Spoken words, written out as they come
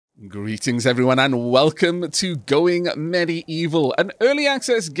Greetings everyone and welcome to Going Medieval, an early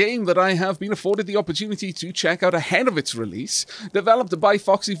access game that I have been afforded the opportunity to check out ahead of its release. Developed by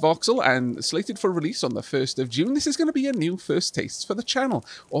Foxy Voxel and slated for release on the 1st of June, this is going to be a new first taste for the channel,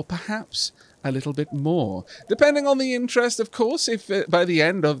 or perhaps a little bit more. Depending on the interest, of course. If by the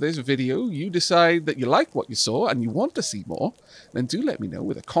end of this video you decide that you like what you saw and you want to see more, then do let me know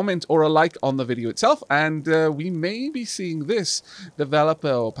with a comment or a like on the video itself, and we may be seeing this develop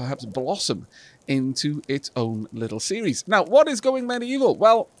or perhaps blossom into its own little series. Now, what is Going Medieval?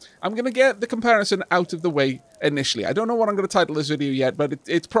 Well, I'm going to get the comparison out of the way initially. I don't know what I'm going to title this video yet, but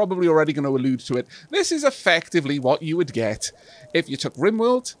it's probably already going to allude to it. This is effectively what you would get if you took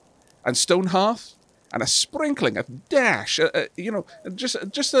Rimworld and Stonehearth and a sprinkling, a dash, you know, just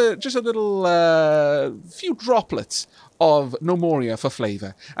a little few droplets of No Moria for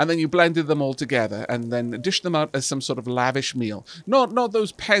flavour, and then you blended them all together and then dished them out as some sort of lavish meal. Not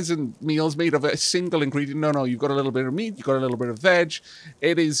those peasant meals made of a single ingredient. No, you've got a little bit of meat, you've got a little bit of veg.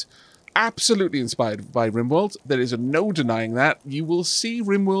 It is absolutely inspired by Rimworld. There is no denying that. You will see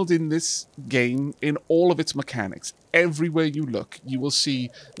Rimworld in this game in all of its mechanics. Everywhere you look, you will see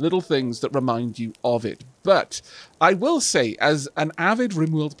little things that remind you of it. But I will say, as an avid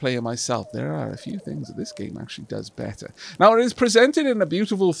Rimworld player myself, there are a few things that this game actually does better. Now, it is presented in a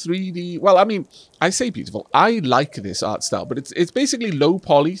beautiful 3D... Well, I mean, I say beautiful. I like this art style, but it's basically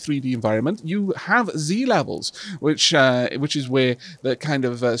low-poly 3D environment. You have Z levels, which is where the kind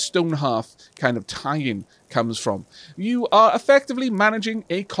of Stonehearth kind of tie-in comes from. You are effectively managing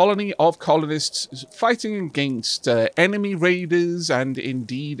a colony of colonists fighting against enemy raiders and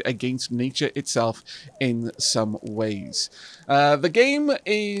indeed against nature itself in some ways. The game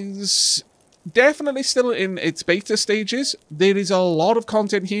is definitely still in its beta stages. There is a lot of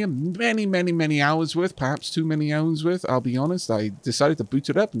content here, many hours worth, perhaps too many hours worth, I'll be honest. I decided to boot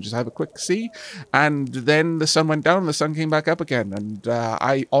it up and just have a quick see, and then the sun went down and the sun came back up again, and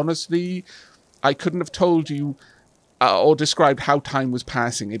I honestly... I couldn't have told you or described how time was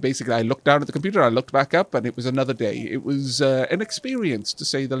passing. Basically, I looked down at the computer, I looked back up, and it was another day. It was an experience, to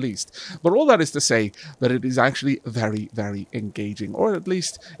say the least. But all that is to say that it is actually very engaging, or at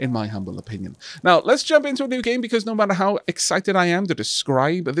least in my humble opinion. Now, let's jump into a new game, because no matter how excited I am to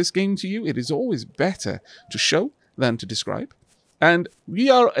describe this game to you, it is always better to show than to describe. And we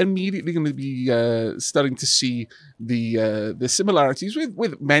are immediately going to be starting to see the similarities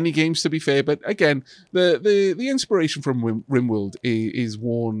with many games, to be fair. But again, the inspiration from Rimworld is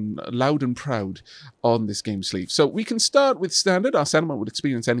worn loud and proud on this game sleeve. So we can start with standard. Our settlement would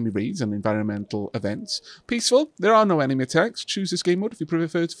experience enemy raids and environmental events. Peaceful. There are no enemy attacks. Choose this game mode if you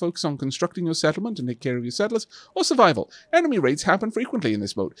prefer to focus on constructing your settlement and take care of your settlers, or survival. Enemy raids happen frequently in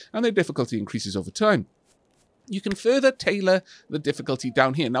this mode, and their difficulty increases over time. You can further tailor the difficulty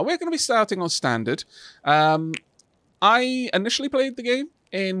down here. Now, we're going to be starting on standard. I initially played the game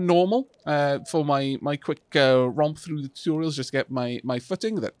in normal for my quick romp through the tutorials, just to get my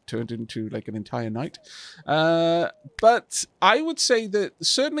footing. That turned into like an entire night. But I would say that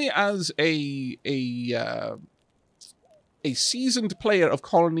certainly as a seasoned player of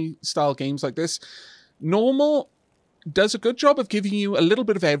colony-style games like this, normal does a good job of giving you a little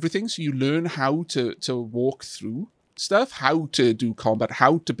bit of everything, so you learn how to walk through stuff, how to do combat,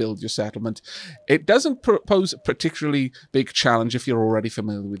 how to build your settlement. It doesn't pose a particularly big challenge if you're already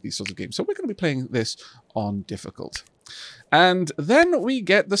familiar with these sorts of games. So we're going to be playing this on difficult. And then we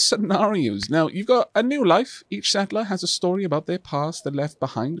get the scenarios. Now, you've got a new life. Each settler has a story about their past they left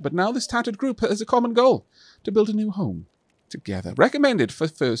behind, but now this tattered group has a common goal: to build a new home together. Recommended for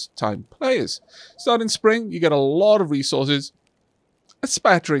first-time players. Start in spring, you get a lot of resources, a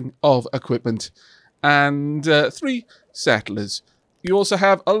spattering of equipment, and 3 settlers. You also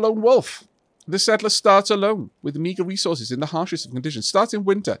have a lone wolf. The settler starts alone with meager resources in the harshest of conditions. Starts in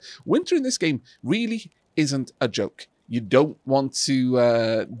winter. Winter in this game really isn't a joke. You don't want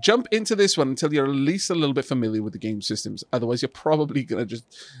to jump into this one until you're at least a little bit familiar with the game systems. Otherwise, you're probably going to just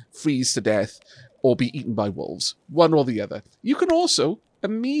freeze to death or be eaten by wolves, one or the other. You can also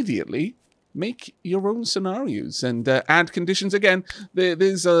immediately make your own scenarios and add conditions. Again,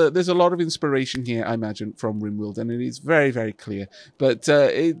 there's a lot of inspiration here, I imagine, from Rimworld, and it is very clear. But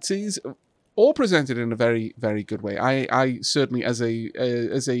it is all presented in a very good way. I certainly, as a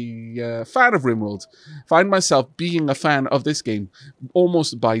fan of Rimworld, find myself being a fan of this game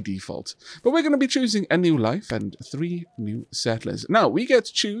almost by default. But we're going to be choosing a new life and 3 new settlers. Now, we get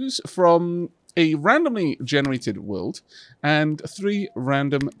to choose from a randomly generated world and 3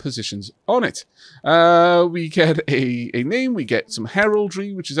 random positions on it. We get a name, we get some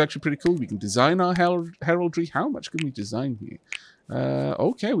heraldry, which is actually pretty cool. We can design our heraldry. How much can we design here?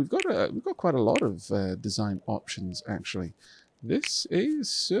 Okay, we've got quite a lot of design options actually. This is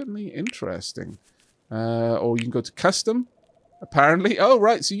certainly interesting. Or you can go to custom. Apparently, oh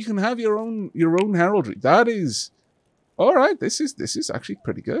right, so you can have your own heraldry. That is all right. This is actually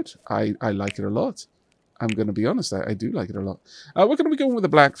pretty good. I like it a lot. I'm going to be honest. I do like it a lot. We're going to be going with a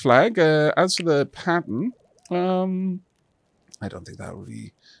black flag. As for the pattern, I don't think that would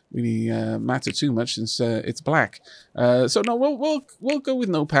really matter too much since it's black. So no, we'll go with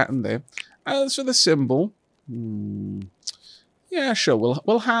no pattern there. As for the symbol, yeah, sure.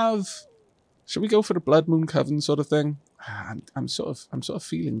 We'll have. Should we go for the Blood Moon Coven sort of thing? I'm sort of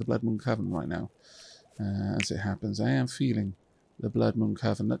feeling the Blood Moon Coven right now. As it happens, I am feeling the Blood Moon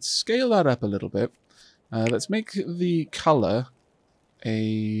Coven. Let's scale that up a little bit. Let's make the color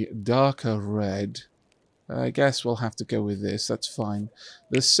a darker red. I guess we'll have to go with this. That's fine.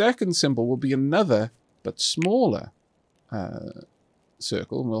 The second symbol will be another, but smaller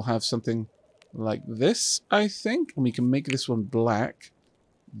circle. And we'll have something like this, I think. And we can make this one black.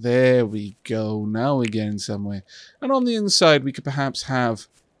 There we go. Now we're getting somewhere. And on the inside, we could perhaps have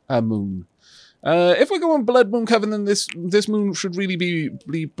a moon. If we're going Blood Moon Coven, then this moon should really be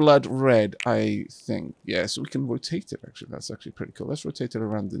blood red, I think. Yeah, so we can rotate it, actually. That's actually pretty cool. Let's rotate it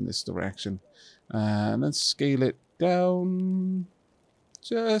around in this direction. And then scale it down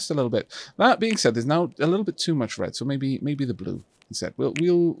just a little bit. That being said, there's now a little bit too much red, so maybe the blue instead. We'll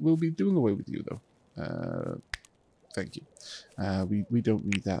be doing away with you, though. Thank you. We don't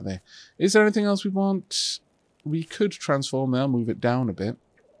need that there. Is there anything else we want? We could transform now, move it down a bit.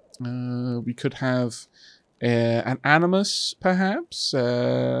 We could have an animus, perhaps.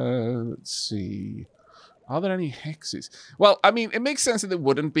 Let's see. Are there any hexes? Well, I mean, it makes sense that there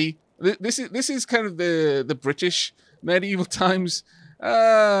wouldn't be. This is kind of the British medieval times.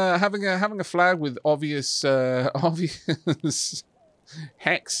 Having a flag with obvious obvious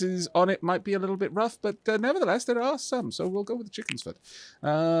hexes on it might be a little bit rough, but nevertheless, there are some. So we'll go with the chicken's foot.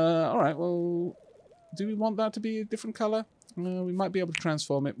 All right. Well, do we want that to be a different color? We might be able to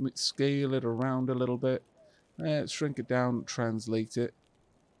transform it, scale it around a little bit, shrink it down, translate it.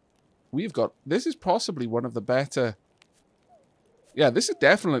 This is possibly one of the better, yeah, this is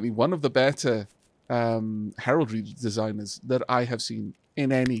definitely one of the better heraldry designers that I have seen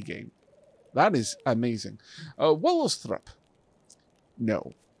in any game. That is amazing. Wollstrup.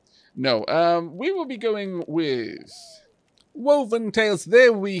 No. We will be going with Woven Tales.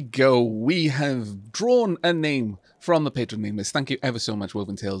 There we go. We have drawn a name from the patron name list. Thank you ever so much,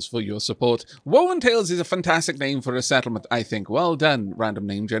 Woven Tales, for your support. Woven Tales is a fantastic name for a settlement, I think. Well done, random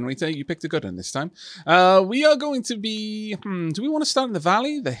name generator. You picked a good one this time. We are going to be... do we want to start in the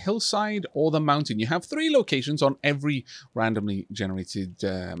valley, the hillside, or the mountain? You have 3 locations on every randomly generated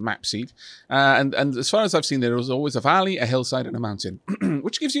map seed. And as far as I've seen, there is always a valley, a hillside, and a mountain,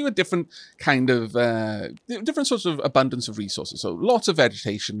 which gives you a different kind of... different sorts of abundance of resources. So lots of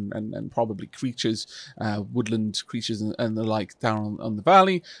vegetation and probably creatures, woodland creatures and the like down on the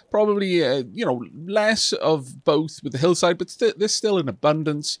valley. Probably, you know, less of both with the hillside, but there's still an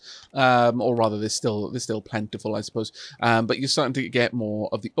abundance, or rather, there's still plentiful, I suppose. But you're starting to get more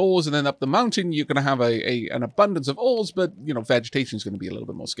of the ores, and then up the mountain, you're going to have an abundance of ores, but you know, vegetation is going to be a little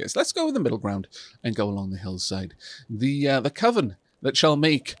bit more scarce. Let's go with the middle ground and go along the hillside. The coven that shall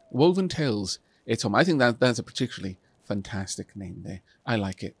make Woven Tales its home. I think that's a particularly fantastic name there. I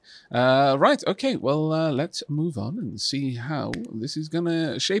like it. Right, okay, well, let's move on and see how this is going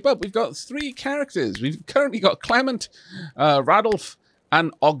to shape up. We've got 3 characters. We've currently got Clement, Radolf,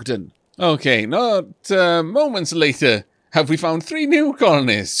 and Ogden. Okay, not moments later have we found 3 new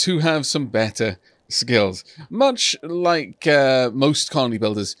colonists who have some better skills. Much like most colony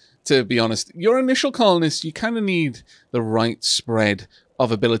builders, to be honest, your initial colonists, you kind of need the right spread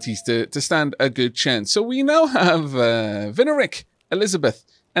of abilities to stand a good chance. So we now have Vineric, Elizabeth,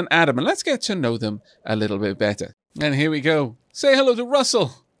 and Adam, and let's get to know them a little bit better. And here we go. Say hello to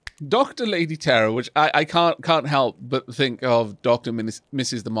Russell, Dr. Lady Terror, which I can't help but think of Dr.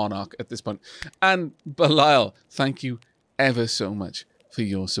 Mrs. the Monarch at this point. And Belial, thank you ever so much for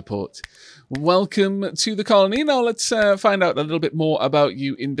your support. Welcome to the colony. Now let's find out a little bit more about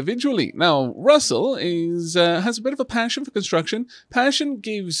you individually. Now, Russell has a bit of a passion for construction. Passion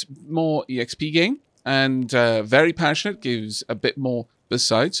gives more EXP gain, and very passionate gives a bit more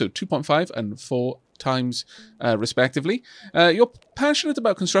besides, so 2.5 and 4 times respectively. You're passionate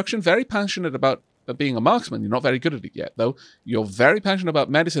about construction, very passionate about being a marksman. You're not very good at it yet, though. You're very passionate about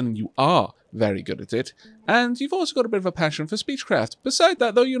medicine, and you are very good at it. And you've also got a bit of a passion for speechcraft. Beside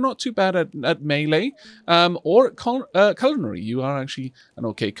that, though, you're not too bad at melee or at culinary. You are actually an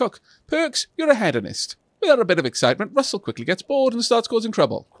okay cook. Perks, you're a hedonist. Without a bit of excitement, Russell quickly gets bored and starts causing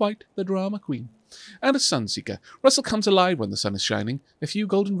trouble. Quite the drama queen. And a sunseeker. Russell comes alive when the sun is shining. A few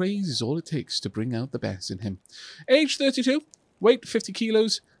golden rays is all it takes to bring out the best in him. Age 32, weight 50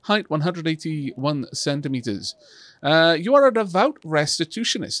 kilos, height 181 centimeters. You are a devout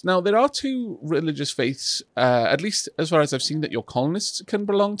restitutionist. Now, there are two religious faiths, at least as far as I've seen, that your colonists can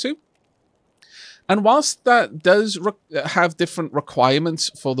belong to. And whilst that does have different requirements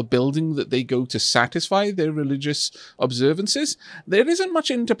for the building that they go to satisfy their religious observances, there isn't much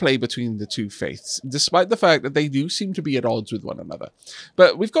interplay between the two faiths, despite the fact that they do seem to be at odds with one another.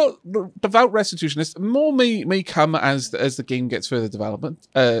 But we've got devout restitutionists. More may come as the game gets further development.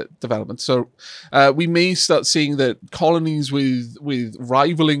 So we may start seeing that colonies with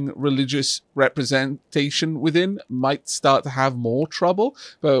rivaling religious representation within might start to have more trouble,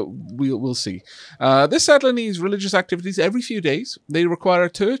 but we'll see. This settler needs religious activities every few days. They require a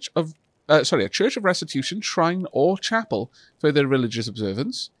church of restitution, shrine, or chapel for their religious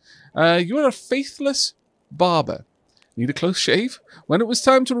observance. You are a faithless barber. Need a close shave? When it was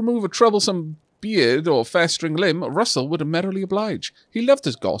time to remove a troublesome beard or festering limb, Russell would merrily oblige. He loved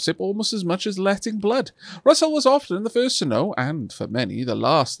his gossip almost as much as letting blood. Russell was often the first to know, and for many, the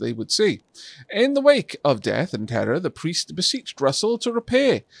last they would see. In the wake of death and terror, the priest beseeched Russell to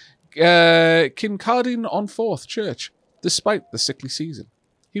repair Kincardine-on-Forth Church, despite the sickly season.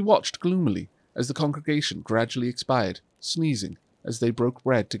 He watched gloomily as the congregation gradually expired, sneezing as they broke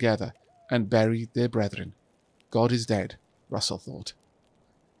bread together and buried their brethren. God is dead, Russell thought.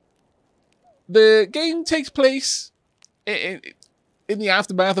 The game takes place in the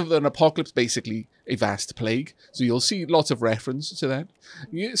aftermath of an apocalypse, basically a vast plague, so you'll see lots of reference to that.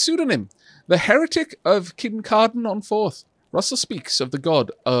 Pseudonym, the heretic of Kincardine-on-Forth. Russell speaks of the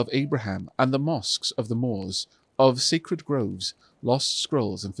God of Abraham and the mosques of the Moors, of sacred groves, lost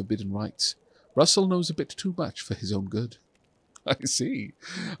scrolls and forbidden rites. Russell knows a bit too much for his own good. I see.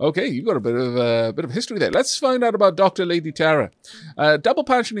 Okay, you've got a bit of history there. Let's find out about Dr. Lady Tara. Double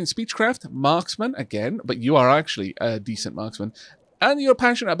passion in speechcraft, marksman again, but you are actually a decent marksman. And you're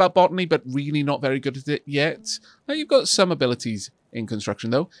passionate about botany, but really not very good at it yet. You've got some abilities in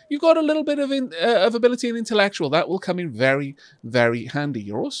construction, though. You've got a little bit of ability in intellectual. That will come in very, very handy.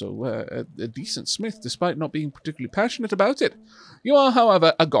 You're also a decent smith, despite not being particularly passionate about it. You are,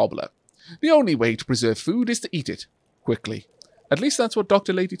 however, a gobbler. The only way to preserve food is to eat it quickly. At least that's what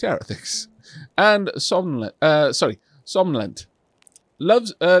Dr. Lady Tara thinks. And somnolent. Dr.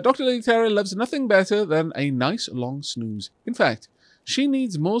 Lady Tara loves nothing better than a nice long snooze. In fact, she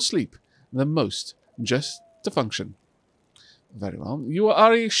needs more sleep than most just to function. Very well. You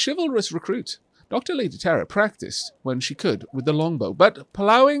are a chivalrous recruit. Dr. Lady Tara practiced when she could with the longbow, but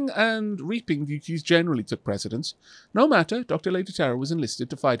ploughing and reaping duties generally took precedence. No matter, Dr. Lady Tara was enlisted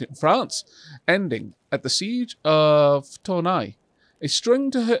to fight in France, ending at the siege of Tournai. A string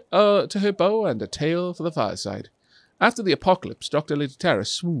to her bow and a tail for the fireside. After the apocalypse, Dr. Lady Tara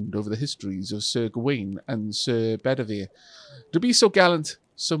swooned over the histories of Sir Gawain and Sir Bedivere. To be so gallant,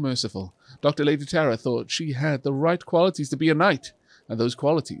 so merciful, Dr. Lady Tara thought she had the right qualities to be a knight, and those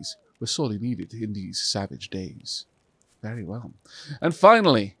qualities were sorely needed in these savage days. Very well. And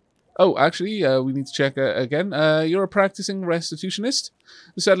finally, we need to check again. You're a practicing restitutionist.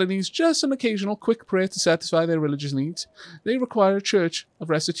 The settler needs just an occasional quick prayer to satisfy their religious needs. They require a church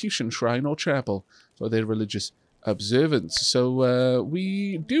of restitution, shrine, or chapel for their religious observance. So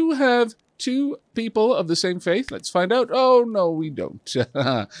we do have two people of the same faith. Let's find out. Oh, no, we don't.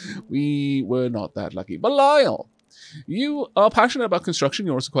 We were not that lucky. Belial, you are passionate about construction.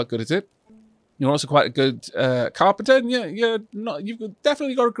 You're also quite good at it. You're also quite a good carpenter, and you've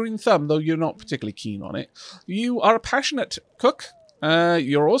definitely got a green thumb, though you're not particularly keen on it. You are a passionate cook.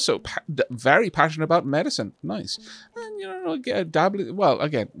 You're also very passionate about medicine. Nice. And you're dabbling. Well,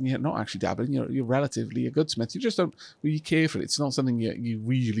 again, you're not actually dabbling. You're relatively a good smith. You just don't really care for it. It's not something you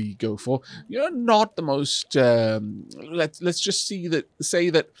really go for. You're not the most. Let's just say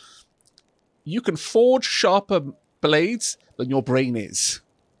that you can forge sharper blades than your brain is.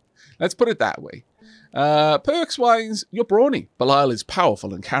 Let's put it that way. Perks-wise, you're brawny. Belial is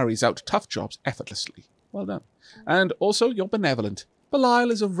powerful and carries out tough jobs effortlessly. Well done. And also, you're benevolent. Belial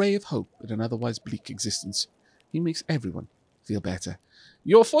is a ray of hope in an otherwise bleak existence. He makes everyone feel better.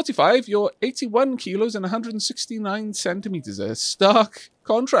 You're 45, you're 81 kilos and 169 centimeters. A stark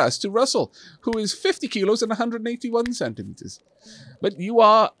contrast to Russell, who is 50 kilos and 181 centimeters. But you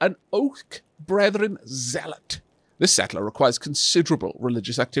are an Oak Brethren zealot. This settler requires considerable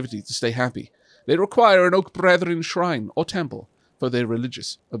religious activity to stay happy. They require an Oak Brethren shrine or temple for their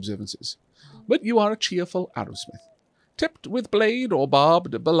religious observances. But you are a cheerful arrowsmith. Tipped with blade or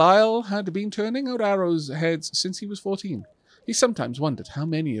barbed, Belial had been turning out arrows' heads since he was 14. He sometimes wondered how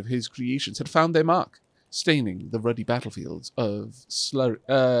many of his creations had found their mark, staining the ruddy battlefields of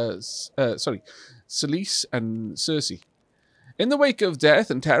Selice and Circe. In the wake of death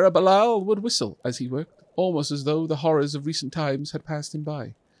and terror, Belial would whistle as he worked, almost as though the horrors of recent times had passed him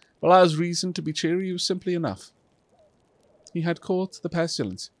by. Belial's reason to be cheery was simply enough. He had caught the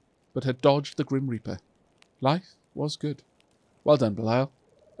pestilence, but had dodged the Grim Reaper. Life was good. Well done, Belial.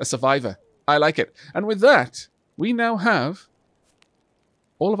 A survivor. I like it. And with that, we now have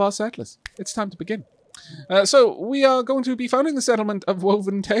all of our settlers. It's time to begin. So we are going to be founding the settlement of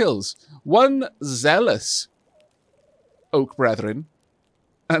Woven Tales. 1 zealous Oak Brethren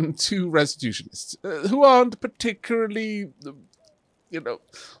and 2 restitutionists who aren't particularly,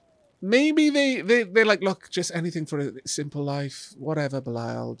 maybe they're like, look, just anything for a simple life, whatever,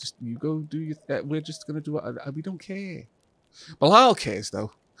 Belial. Just you go do your. We're just gonna do it. We don't care. Belial cares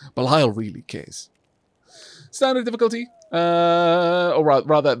though. Belial really cares. Standard difficulty, or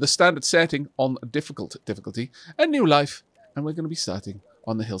rather, the standard setting on difficult difficulty. A new life, and we're going to be starting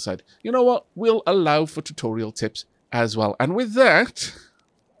on the hillside. You know what? We'll allow for tutorial tips as well. And with that,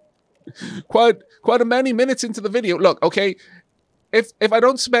 quite a many minutes into the video. Look, okay. If I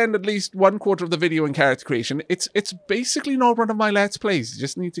don't spend at least 1/4 of the video in character creation, it's basically not one of my Let's Plays. You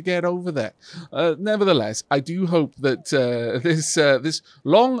just need to get over that. Nevertheless, I do hope that this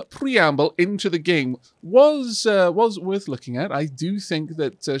long preamble into the game was worth looking at. I do think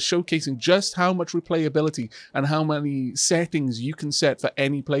that showcasing just how much replayability and how many settings you can set for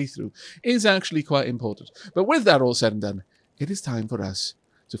any playthrough is actually quite important. But with that all said and done, it is time for us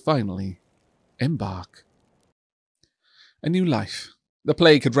to finally embark. A new life. The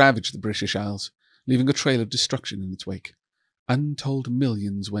plague had ravaged the British Isles, leaving a trail of destruction in its wake. Untold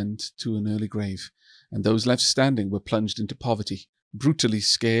millions went to an early grave, and those left standing were plunged into poverty, brutally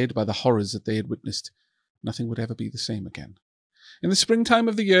scared by the horrors that they had witnessed. Nothing would ever be the same again. In the springtime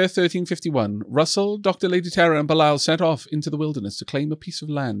of the year 1351, Russell, Dr. Lady Terror, and Belial set off into the wilderness to claim a piece of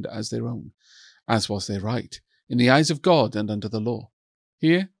land as their own, as was their right, in the eyes of God and under the law.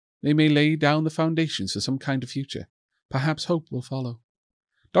 Here, they may lay down the foundations for some kind of future. Perhaps hope will follow.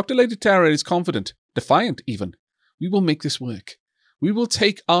 Dr. Lady Terror is confident, defiant even. We will make this work. We will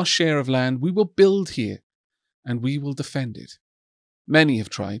take our share of land, we will build here, and we will defend it. Many have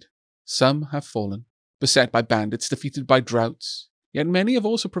tried. Some have fallen, beset by bandits, defeated by droughts. Yet many have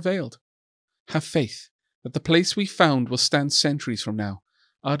also prevailed. Have faith that the place we found will stand centuries from now.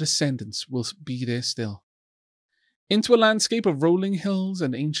 Our descendants will be there still. Into a landscape of rolling hills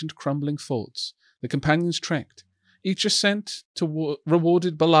and ancient crumbling forts, the companions trekked. Each ascent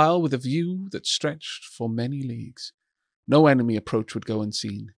rewarded Belial with a view that stretched for many leagues. No enemy approach would go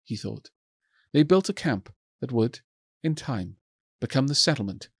unseen, he thought. They built a camp that would, in time, become the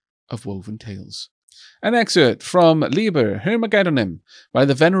settlement of Woven Tales. An excerpt from Liber Hermageddonim by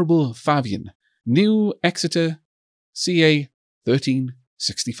the Venerable Fabian, New Exeter, ca.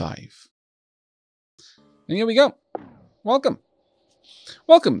 1365. And here we go. Welcome.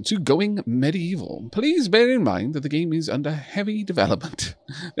 Welcome to Going Medieval. Please bear in mind that the game is under heavy development.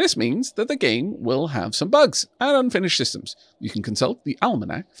 This means that the game will have some bugs and unfinished systems. You can consult the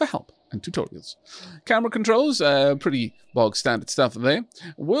almanac for help and tutorials. Camera controls, pretty bog standard stuff there.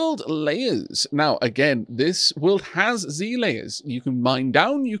 World layers. Now, again, this world has Z layers. You can mine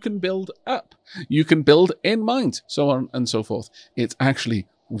down, you can build up. You can build in mines, so on and so forth. It's actually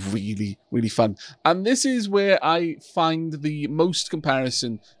really, really fun. And this is where I find the most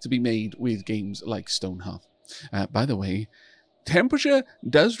comparison to be made with games like Stonehearth. By the way, temperature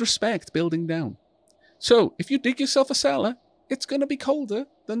does respect building down. So if you dig yourself a cellar, it's going to be colder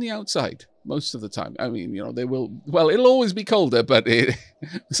than the outside most of the time. I mean, they will, well, it'll always be colder, but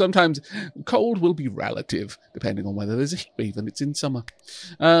sometimes cold will be relative, depending on whether there's a heat wave and it's in summer.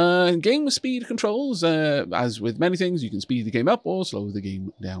 Game speed controls, as with many things, you can speed the game up or slow the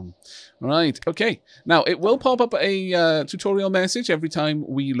game down. All right, okay. Now, it will pop up a tutorial message every time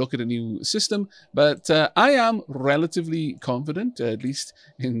we look at a new system, but I am relatively confident, at least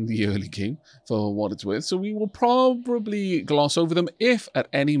in the early game, for what it's worth, so we will probably gloss over them. If at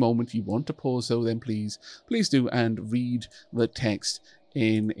any moment you want to pause, though, then please do and read the text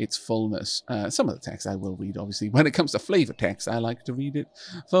in its fullness. Some of the text I will read, obviously. When it comes to flavor text, I like to read it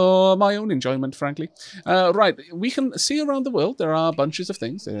for my own enjoyment, frankly. Right, we can see around the world there are bunches of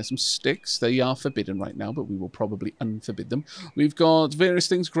things. There are some sticks. They are forbidden right now, but we will probably unforbid them. We've got various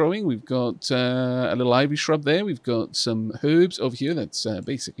things growing. We've got a little ivy shrub there. We've got some herbs over here. That's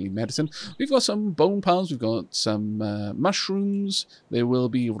basically medicine. We've got some bone piles. We've got some mushrooms. There will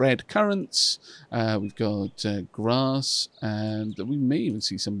be red currants. We've got grass, and we may even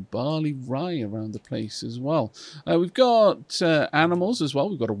see some barley rye around the place as well. We've got animals as well.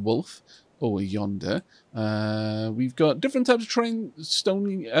 We've got a wolf over yonder. We've got different types of terrain,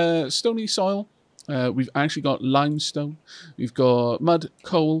 stony soil. We've actually got limestone. We've got mud,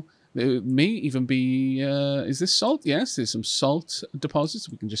 coal. There may even be, is this salt? Yes, there's some salt deposits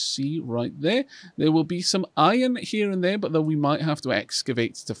we can just see right there. There will be some iron here and there, but though we might have to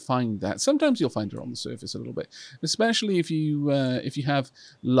excavate to find that. Sometimes you'll find it on the surface a little bit, especially if you have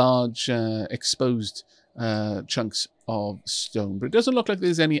large exposed chunks of stone. But it doesn't look like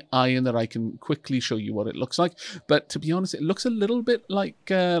there's any iron that I can quickly show you what it looks like. But to be honest, it looks a little bit like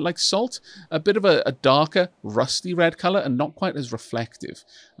salt, a bit of a darker, rusty red color, and not quite as reflective.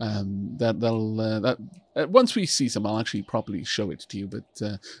 Once we see some, I'll actually properly show it to you. But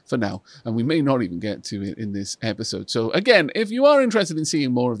for now, and we may not even get to it in this episode. So again, if you are interested in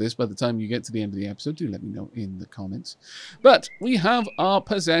seeing more of this by the time you get to the end of the episode, do let me know in the comments. But we have our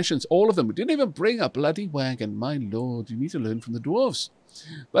possessions, all of them. We didn't even bring a bloody wagon, my lord. You need to learn from the dwarves.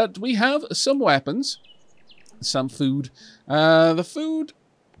 But we have some weapons, some food. The food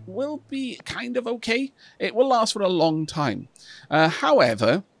will be kind of okay. It will last for a long time.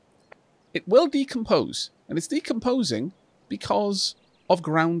 However, it will decompose, and it's decomposing because of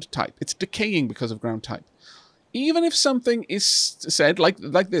ground type. It's decaying because of ground type. Even if something is said like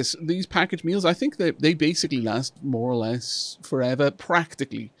this, these packaged meals, I think they basically last more or less forever.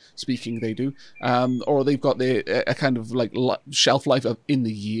 Practically speaking, they do. Or they've got a kind of like shelf life of in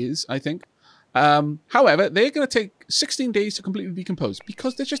the years, I think. However, they're going to take 16 days to completely decompose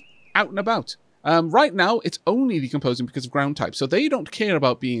because they're just out and about. Right now, it's only decomposing because of ground type, so they don't care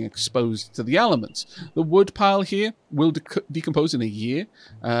about being exposed to the elements. The wood pile here will decompose in a year.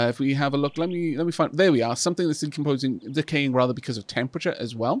 If we have a look, let me find. There we are. Something that's decaying rather because of temperature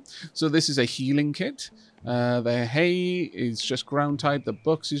as well. So this is a healing kit. The hay is just ground type. The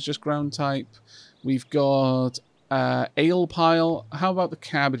books is just ground type. We've got ale pile. How about the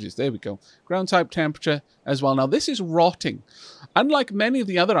cabbages? There we go. Ground type, temperature as well. Now this is rotting. Unlike many of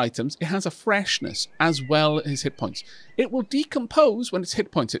the other items, it has a freshness as well as hit points. It will decompose when its hit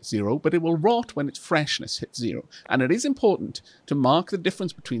points hit 0, but it will rot when its freshness hits 0. And it is important to mark the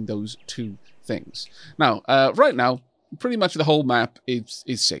difference between those two things. Now, right now, pretty much the whole map is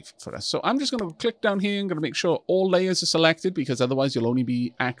safe for us. So I'm just going to click down here. I'm going to make sure all layers are selected because otherwise you'll only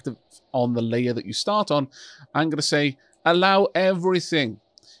be active on the layer that you start on. I'm going to say, allow everything.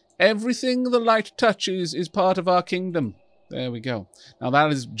 Everything the light touches is part of our kingdom. There we go. Now that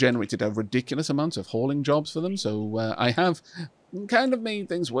has generated a ridiculous amount of hauling jobs for them, so I have kind of made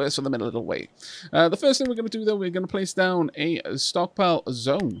things worse for them in a little way. The first thing we're going to do, though, we're going to place down a stockpile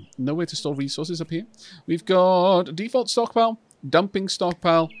zone. Nowhere to store resources up here. We've got default stockpile, dumping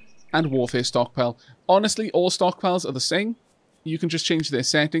stockpile, and warfare stockpile. Honestly, all stockpiles are the same. You can just change their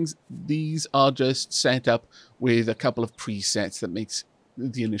settings. These are just set up with a couple of presets that makes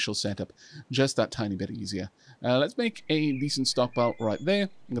the initial setup just that tiny bit easier. Let's make a decent stockpile right there.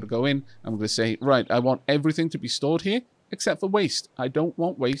 I'm going to go in. I'm going to say, right, I want everything to be stored here except for waste. I don't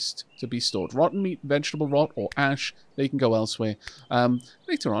want waste to be stored. Rotten meat, vegetable rot, or ash, they can go elsewhere.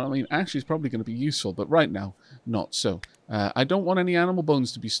 Later on, I mean, ash is probably going to be useful, but right now, not so. I don't want any animal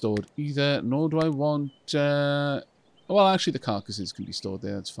bones to be stored either, nor do I want... well, actually, the carcasses can be stored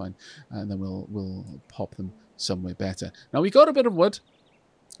there. That's fine. And then we'll pop them somewhere better. Now, we got a bit of wood.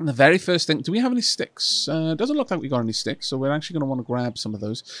 And the very first thing, do we have any sticks? Doesn't look like we got any sticks, so we're actually going to want to grab some of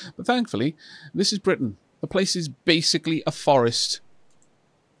those. But thankfully, this is Britain. The place is basically a forest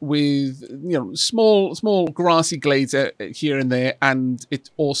with, you know, small grassy glades here and there, and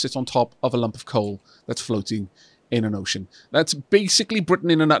it all sits on top of a lump of coal that's floating in an ocean. That's basically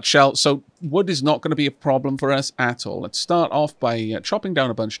Britain in a nutshell, so wood is not going to be a problem for us at all. Let's start off by chopping down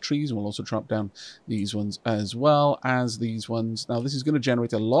a bunch of trees, and we'll also chop down these ones as well as these ones. Now, this is going to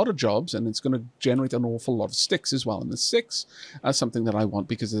generate a lot of jobs, and it's going to generate an awful lot of sticks as well, and the sticks are something that I want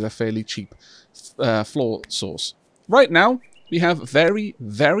because they're a fairly cheap floor source. Right now, we have very,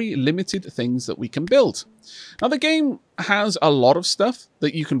 very limited things that we can build. Now, the game has a lot of stuff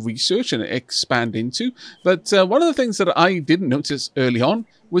that you can research and expand into, but one of the things that I didn't notice early on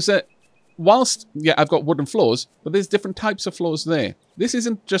was that whilst, yeah, I've got wooden floors, but there's different types of floors there. This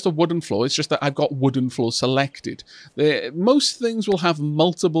isn't just a wooden floor, it's just that I've got wooden floors selected. Most things will have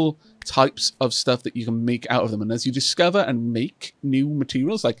multiple types of stuff that you can make out of them, and as you discover and make new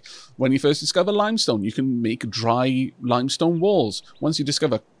materials, like when you first discover limestone, you can make dry limestone walls. Once you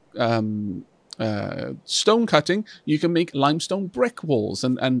discover stone cutting, you can make limestone brick walls,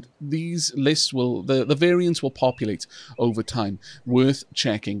 and these lists will, the variants will populate over time. Worth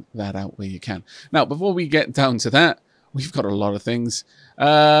checking that out where you can. Now, before we get down to that, we've got a lot of things.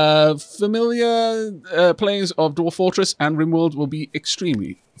 Familiar players of Dwarf Fortress and Rimworld will be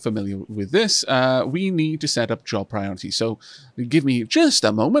extremely familiar with this. We need to set up job priorities. So give me just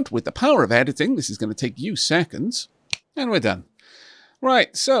a moment. With the power of editing, this is going to take you seconds, and we're done.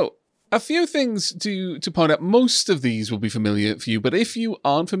 Right, so a few things to point out. Most of these will be familiar for you, but if you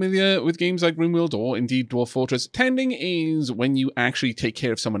aren't familiar with games like Rimworld or indeed Dwarf Fortress, tending is when you actually take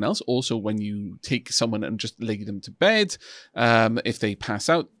care of someone else. Also, when you take someone and just lay them to bed, if they pass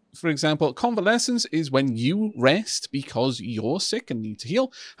out. For example, convalescence is when you rest because you're sick and need to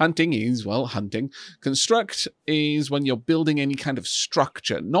heal. Hunting is, well, hunting. Construct is when you're building any kind of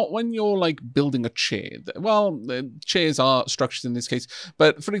structure, not when you're, like, building a chair. Well, chairs are structures in this case,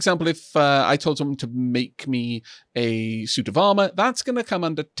 but for example, if I told someone to make me a suit of armor, that's going to come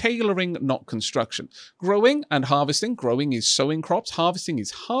under tailoring, not construction. Growing and harvesting. Growing is sowing crops. Harvesting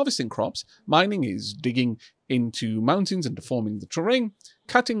is harvesting crops. Mining is digging into mountains and deforming the terrain.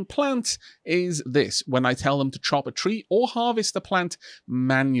 Cutting plant is this, when I tell them to chop a tree or harvest the plant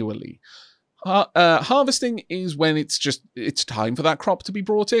manually. Harvesting is when it's time for that crop to be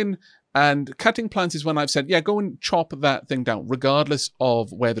brought in. And cutting plants is when I've said, yeah, go and chop that thing down, regardless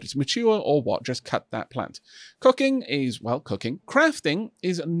of whether it's mature or what, just cut that plant. Cooking is, well, cooking. Crafting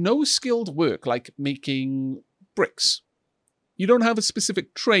is no skilled work, like making bricks. You don't have a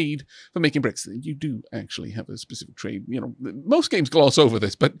specific trade for making bricks. You do actually have a specific trade. You know, most games gloss over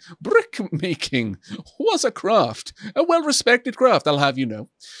this, but brick making was a craft, a well-respected craft, I'll have you know.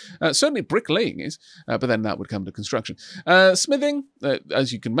 Certainly bricklaying is, but then that would come to construction. Smithing,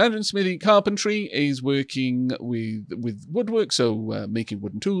 as you can imagine, smithy. Carpentry is working with woodwork, so making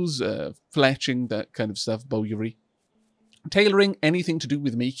wooden tools, fletching, that kind of stuff, bowyery. Tailoring, anything to do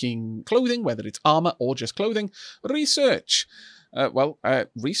with making clothing, whether it's armor or just clothing. Research.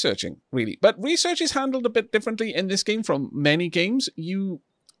 Researching, really. But research is handled a bit differently in this game from many games. You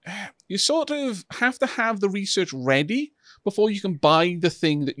sort of have to have the research ready before you can buy the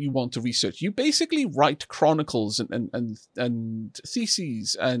thing that you want to research. You basically write chronicles and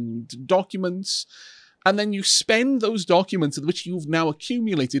theses and documents, and then you spend those documents which you've now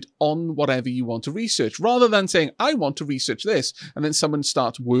accumulated on whatever you want to research, rather than saying, I want to research this, and then someone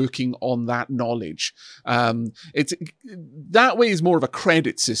starts working on that knowledge. That way is more of a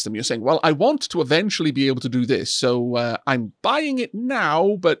credit system. You're saying, well, I want to eventually be able to do this, so I'm buying it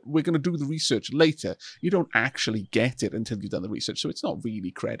now, but we're going to do the research later. You don't actually get it until you've done the research, so it's not really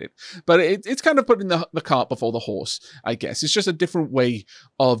credit. But it's kind of putting the cart before the horse, I guess. It's just a different way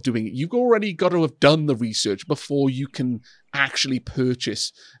of doing it. You've already got to have done the research before you can actually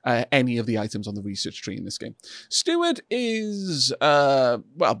purchase any of the items on the research tree in this game. Steward is,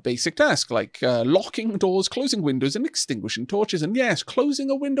 well, basic task, like locking doors, closing windows, and extinguishing torches. And yes, closing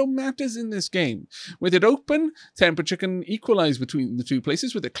a window matters in this game. With it open, temperature can equalize between the two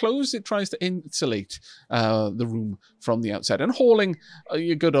places. With it closed, it tries to insulate the room from the outside. And hauling,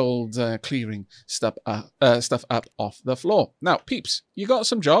 your good old clearing stuff up off the floor. Now, peeps, you got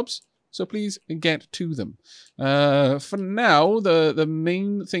some jobs, so please get to them. For now, the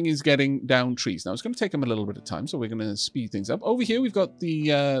main thing is getting down trees. Now, it's going to take them a little bit of time, so we're going to speed things up. Over here, we've got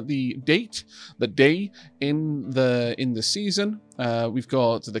the date, the day in the season. We've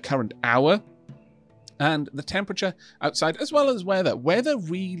got the current hour and the temperature outside, as well as weather. Weather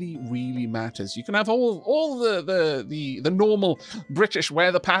really, really matters. You can have all the normal British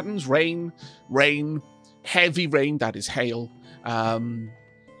weather patterns: rain, heavy rain, that is hail.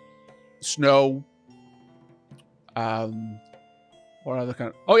 Snow. What other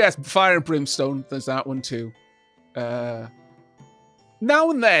kind? Oh yes, fire and brimstone. There's that one too. Now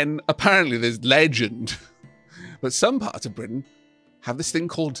and then, apparently, there's legend, but some parts of Britain have this thing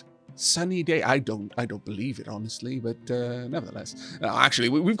called sunny day. I don't believe it, honestly, but nevertheless. Actually,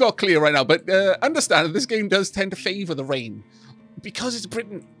 we've got clear right now, but understand that this game does tend to favour the rain. Because it's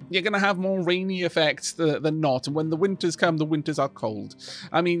Britain, you're going to have more rainy effects than not. And when the winters come, the winters are cold.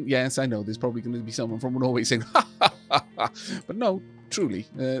 I mean, yes, I know there's probably going to be someone from Norway saying, ha, ha, ha, ha. But no, truly,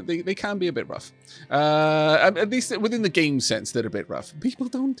 they can be a bit rough. At least within the game sense, they're a bit rough. People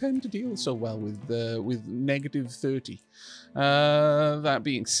don't tend to deal so well with -30. That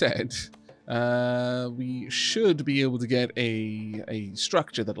being said, we should be able to get a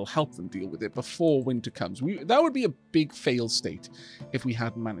structure that'll help them deal with it before winter comes. That would be a big fail state if we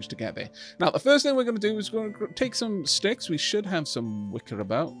hadn't managed to get there. Now, the first thing we're going to do is we're going to take some sticks. We should have some wicker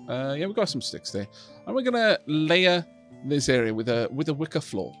about. Yeah, we've got some sticks there. And we're going to layer this area with a wicker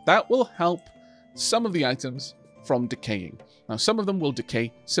floor. That will help some of the items from decaying. Now, some of them will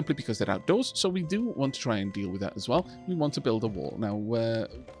decay simply because they're outdoors, so we do want to try and deal with that as well. We want to build a wall. Now,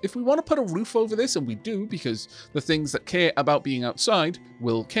 if we want to put a roof over this, and we do because the things that care about being outside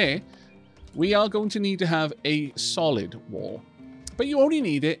will care, we are going to need to have a solid wall. But you only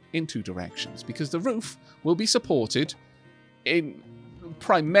need it in two directions, because the roof will be supported in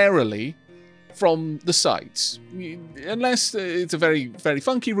primarily from the sides, unless it's a very, very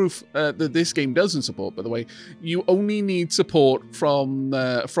funky roof that this game doesn't support, by the way. You only need support from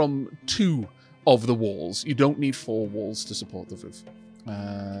two of the walls. You don't need 4 walls to support the roof.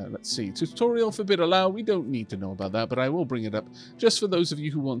 Let's see, tutorial forbid allow. We don't need to know about that, but I will bring it up just for those of you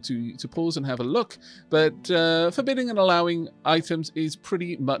who want to pause and have a look. But forbidding and allowing items is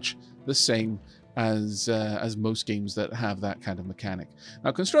pretty much the same as most games that have that kind of mechanic.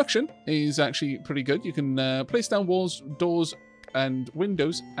 Now, construction is actually pretty good. You can place down walls, doors, and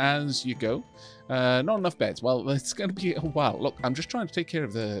windows as you go. Not enough beds. Well, it's going to be a while. Look, I'm just trying to take care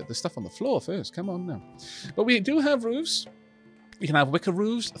of the stuff on the floor first. Come on now. But we do have roofs. You can have wicker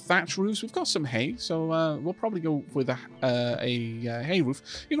roofs, thatch roofs. We've got some hay, so we'll probably go with a hay roof.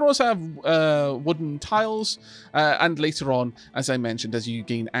 You can also have wooden tiles, and later on, as I mentioned, as you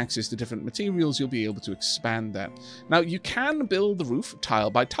gain access to different materials, you'll be able to expand that. Now, you can build the roof tile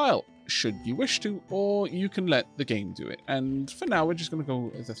by tile, should you wish to, or you can let the game do it. And for now, we're just going to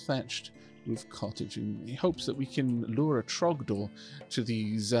go with a thatched roof cottage in hopes that we can lure a trogdor to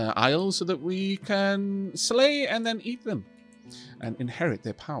these isles so that we can slay and then eat them and inherit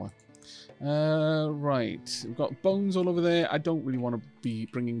their power. Right, we've got bones all over there. I don't really want to be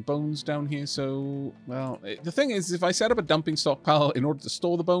bringing bones down here, so, well, the thing is, if I set up a dumping stockpile in order to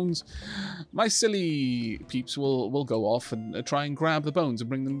store the bones, my silly peeps will go off and try and grab the bones and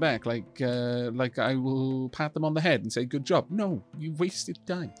bring them back, like I will pat them on the head and say, good job. No, you wasted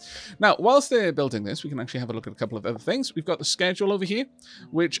time. Now, whilst they're building this, we can actually have a look at a couple of other things. We've got the schedule over here,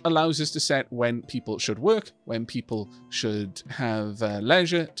 which allows us to set when people should work, when people should have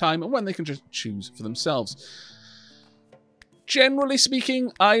leisure time, and when they can just choose for themselves. Generally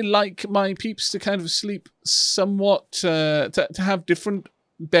speaking, I like my peeps to kind of sleep somewhat, to have different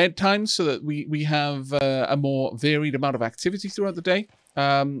bedtimes so that we have a more varied amount of activity throughout the day.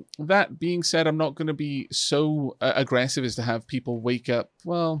 That being said, I'm not going to be so aggressive as to have people wake up,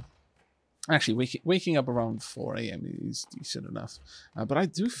 well, actually, waking up around 4 a.m. is decent enough. But I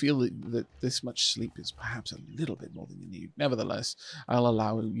do feel that this much sleep is perhaps a little bit more than you need. Nevertheless, I'll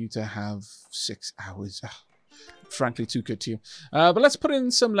allow you to have 6 hours. Frankly, too good to you. But let's put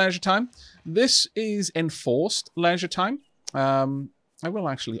in some leisure time. This is enforced leisure time. I will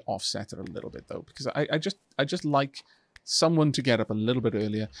actually offset it a little bit, though, because I just like someone to get up a little bit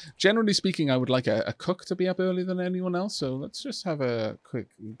earlier. Generally speaking, I would like a cook to be up earlier than anyone else, so let's just have a quick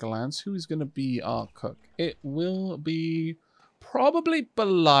glance. Who is going to be our cook? It will be probably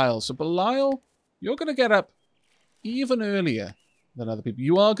Belial. So Belial, you're going to get up even earlier than other people.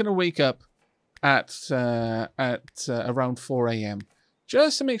 You are going to wake up at around 4 a.m.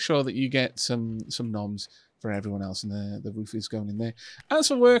 just to make sure that you get some noms for everyone else, and the roof is going in there. As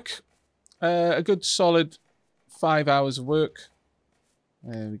for work, a good solid 5 hours of work.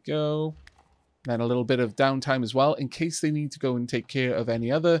 There we go. Then a little bit of downtime as well, in case they need to go and take care of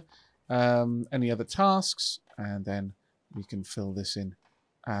any other tasks. And then we can fill this in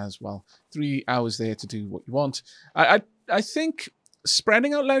as well. 3 hours there to do what you want. I think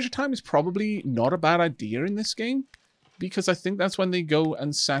spreading out leisure time is probably not a bad idea in this game, because I think that's when they go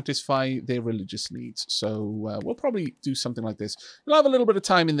and satisfy their religious needs. So we'll probably do something like this. We'll have a little bit of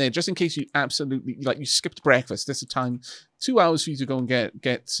time in there, just in case you absolutely, like, you skipped breakfast. There's a time, 2 hours for you to go and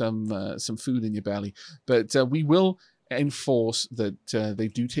get some food in your belly. But we will enforce that they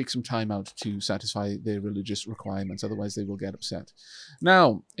do take some time out to satisfy their religious requirements. Otherwise, they will get upset.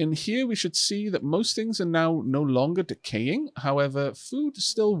 Now, in here, we should see that most things are now no longer decaying. However, food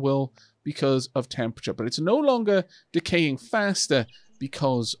still will, because of temperature, but it's no longer decaying faster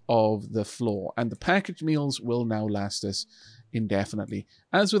because of the floor, and the packaged meals will now last us indefinitely,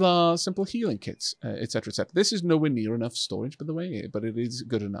 as with our simple healing kits, etc, etc. This is nowhere near enough storage, by the way, but it is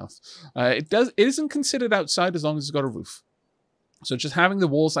good enough. It isn't considered outside as long as it's got a roof, so just having the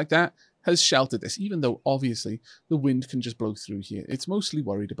walls like that has sheltered this, even though obviously the wind can just blow through here. It's mostly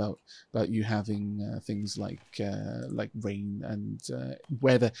worried about you having things like rain and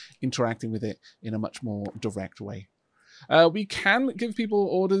weather interacting with it in a much more direct way. We can give people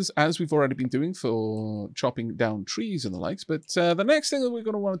orders, as we've already been doing, for chopping down trees and the likes, but the next thing that we're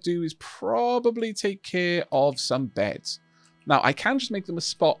going to want to do is probably take care of some beds. Now, I can just make them a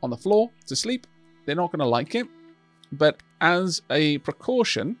spot on the floor to sleep. They're not going to like it, but as a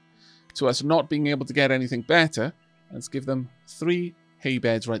precaution to us not being able to get anything better, let's give them 3 hay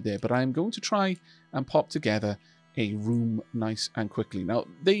beds right there. But I'm going to try and pop together a room nice and quickly. Now,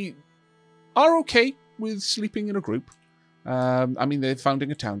 they are okay with sleeping in a group. I mean, they're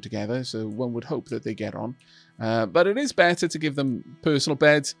founding a town together, so one would hope that they get on. But it is better to give them personal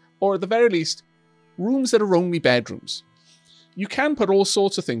beds, or at the very least, rooms that are only bedrooms. You can put all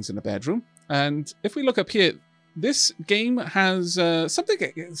sorts of things in a bedroom, and if we look up here, this game has something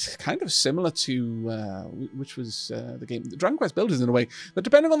kind of similar to, which was the game, the Dragon Quest Builders in a way, that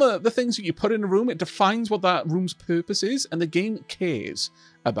depending on the things that you put in a room, it defines what that room's purpose is, and the game cares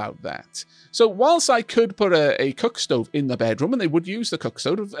about that. So whilst I could put a cook stove in the bedroom, and they would use the cook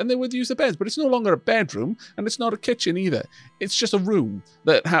stove, and they would use the beds, but it's no longer a bedroom, and it's not a kitchen either. It's just a room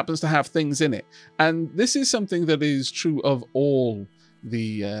that happens to have things in it. And this is something that is true of all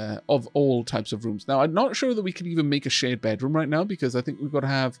types of rooms. Now, I'm not sure that we can even make a shared bedroom right now, because I think we've got to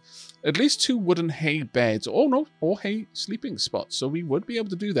have at least 2 wooden hay beds, or hay sleeping spots. So we would be able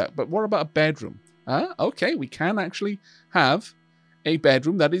to do that. But what about a bedroom? Okay, we can actually have a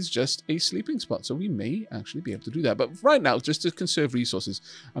bedroom that is just a sleeping spot. So we may actually be able to do that. But right now, just to conserve resources,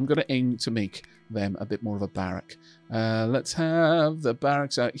 I'm going to aim to make them a bit more of a barrack. Let's have the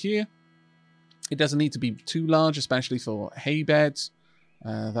barracks out here. It doesn't need to be too large, especially for hay beds.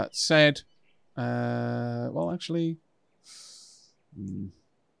 That said, well, actually,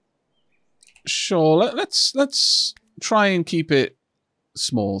 sure. Let's try and keep it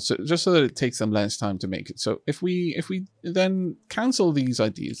small, so just so that it takes them less time to make it. So if we then cancel these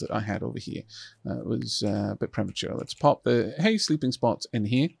ideas that I had over here, it was a bit premature. Let's pop the hay sleeping spots in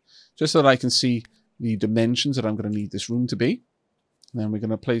here, just so that I can see the dimensions that I'm going to need this room to be. And then we're going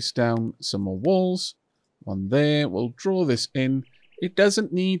to place down some more walls. One there. We'll draw this in. It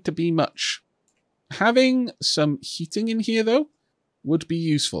doesn't need to be much. Having some heating in here, though, would be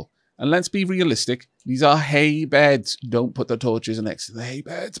useful. And let's be realistic. These are hay beds. Don't put the torches next to the hay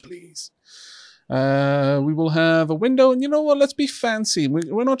beds, please. We will have a window. And you know what? Let's be fancy.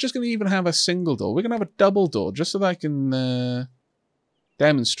 We're not just going to even have a single door. We're going to have a double door, just so that I can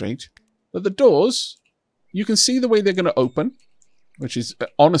demonstrate that the doors, you can see the way they're going to open, which is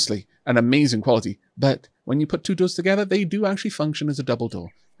honestly an amazing quality. But when you put 2 doors together, they do actually function as a double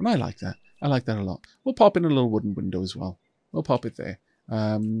door. And I like that. I like that a lot. We'll pop in a little wooden window as well. We'll pop it there.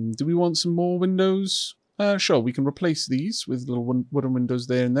 Do we want some more windows? Sure, we can replace these with little wooden windows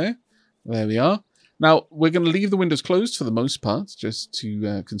there and there. There we are. Now, we're going to leave the windows closed for the most part, just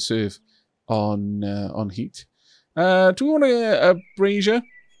to conserve on heat. Do we want a brazier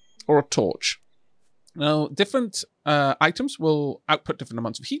or a torch? Now, different items will output different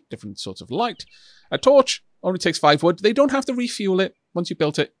amounts of heat, different sorts of light. A torch only takes 5 wood. They don't have to refuel it. Once you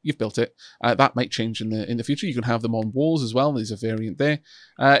built it, you've built it. That might change in the future. You can have them on walls as well. There's a variant there.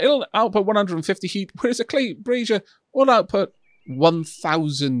 It'll output 150 heat, whereas a clay brazier will output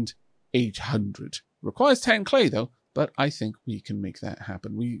 1,800. Requires 10 clay, though, but I think we can make that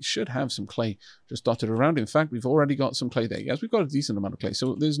happen. We should have some clay just dotted around. In fact, we've already got some clay there. Yes, we've got a decent amount of clay,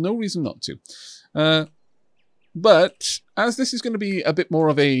 so there's no reason not to. But as this is going to be a bit more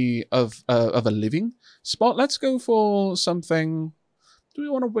of a living spot, let's go for something. Do we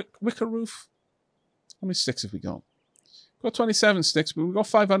want a wicker roof? How many sticks have we got? We've got 27 sticks, but we've got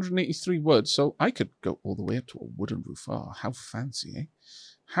 583 wood, so I could go all the way up to a wooden roof. Oh, how fancy, eh?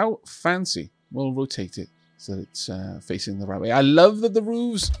 How fancy. We'll rotate it so that it's facing the right way. I love that the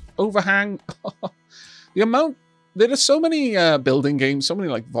roofs overhang. The amount... There are so many building games, so many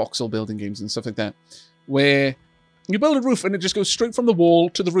like voxel building games and stuff like that, where you build a roof and it just goes straight from the wall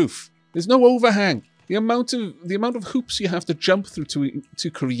to the roof. There's no overhang. The amount of hoops you have to jump through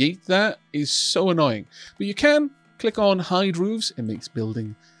to create that is so annoying. But you can click on hide roofs. It makes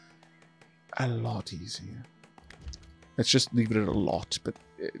building a lot easier. Let's just leave it at a lot. But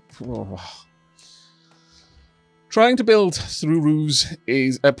trying to build through roofs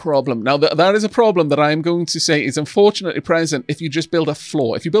is a problem. Now, that is a problem that I'm going to say is unfortunately present if you just build a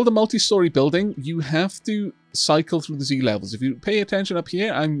floor. If you build a multi-story building, you have to cycle through the Z levels. If you pay attention up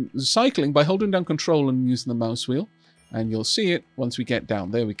here, I'm cycling by holding down control and using the mouse wheel. And you'll see it once we get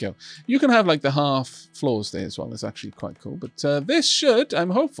down. There we go. You can have like the half floors there as well. It's actually quite cool. But this should, I'm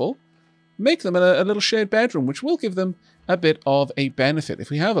hopeful, make them a little shared bedroom, which will give them a bit of a benefit. If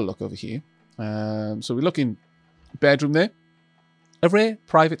we have a look over here, so we look in bedroom there, a rare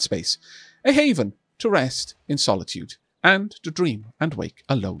private space, a haven to rest in solitude, and to dream and wake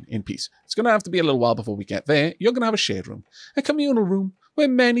alone in peace. It's going to have to be a little while before we get there. You're going to have a shared room, a communal room where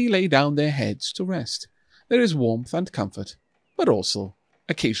many lay down their heads to rest. There is warmth and comfort, but also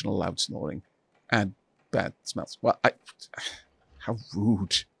occasional loud snoring and bad smells. Well, how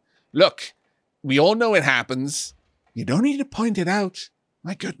rude. Look, we all know it happens. You don't need to point it out.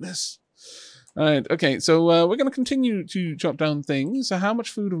 My goodness. All right, okay, so we're going to continue to chop down things. So how much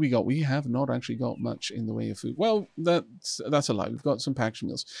food have we got? We have not actually got much in the way of food. Well, that's a lie. We've got some packaged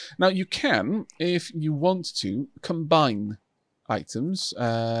meals. Now, you can, if you want to, combine items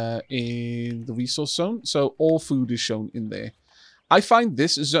in the resource zone. So all food is shown in there. I find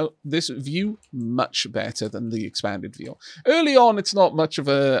this view much better than the expanded view. Early on, it's not much of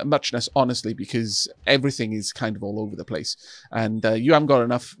a muchness, honestly, because everything is kind of all over the place. And you haven't got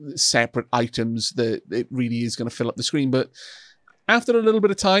enough separate items that it really is going to fill up the screen. But after a little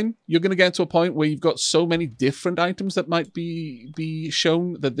bit of time, you're going to get to a point where you've got so many different items that might be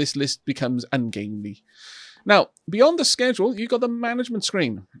shown that this list becomes ungainly. Now, beyond the schedule, you've got the management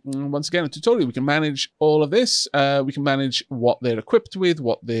screen. Once again, a tutorial. We can manage all of this. We can manage what they're equipped with,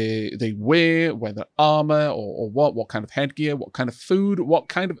 what they wear, whether armor or what kind of headgear, what kind of food, what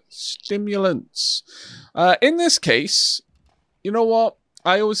kind of stimulants. In this case, you know what?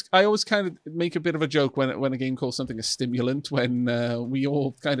 I always kind of make a bit of a joke when a game calls something a stimulant, when we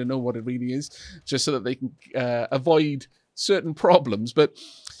all kind of know what it really is, just so that they can avoid certain problems. But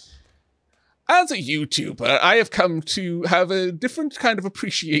as a YouTuber, I have come to have a different kind of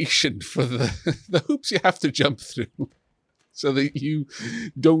appreciation for the hoops you have to jump through so that you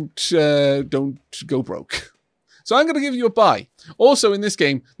don't go broke. So I'm going to give you a buy. Also, in this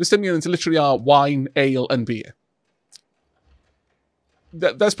game, the stimulants literally are wine, ale, and beer.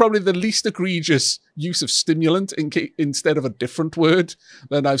 That's probably the least egregious use of stimulant instead of a different word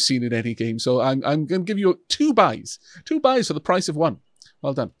that I've seen in any game. So I'm going to give you two buys. Two buys for the price of one.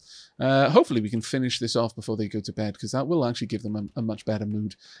 Well done. Hopefully we can finish this off before they go to bed, because that will actually give them a much better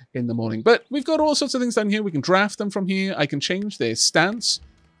mood in the morning. But we've got all sorts of things down here. We can draft them from here. I can change their stance,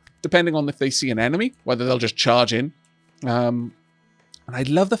 depending on if they see an enemy, whether they'll just charge in. And I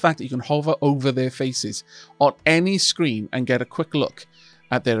love the fact that you can hover over their faces on any screen and get a quick look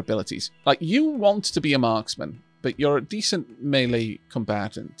at their abilities. Like, you want to be a marksman, but you're a decent melee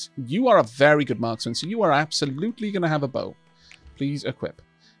combatant. You are a very good marksman, so you are absolutely going to have a bow. Please equip.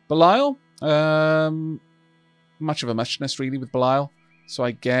 Belial, much of a muchness really with Belial. So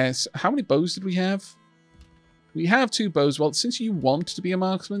I guess, how many bows did we have? We have 2 bows. Well, since you want to be a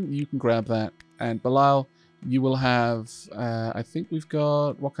marksman, you can grab that. And Belial, you will have, I think we've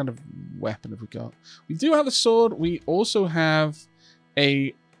got, what kind of weapon have we got? We do have a sword. We also have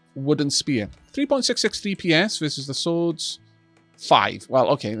a wooden spear. 3.66 DPS versus the sword's 5. Well,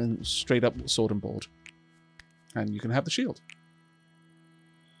 okay, then straight up sword and board. And you can have the shield.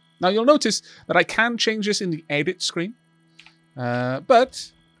 Now, you'll notice that I can change this in the edit screen.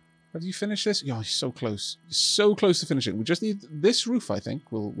 But, have you finished this? Oh, you're so close. You're so close to finishing. We just need this roof, I think.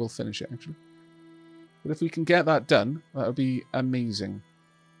 We'll finish it, actually. But if we can get that done, that would be amazing.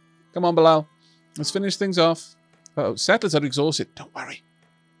 Come on, Bilal. Let's finish things off. Uh-oh, settlers are exhausted. Don't worry.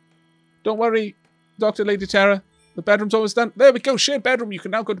 Don't worry, Dr. Lady Terra. The bedroom's almost done. There we go. Shared bedroom. You can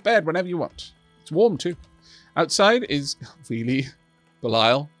now go to bed whenever you want. It's warm, too. Outside is... Really?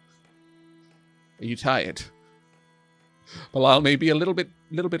 Belial? Are you tired? Belial may be a little bit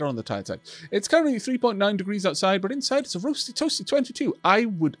on the tired side. It's currently 3.9 degrees outside, but inside it's a roasty, toasty 22. I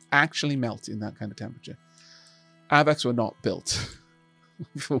would actually melt in that kind of temperature. Aavaks were not built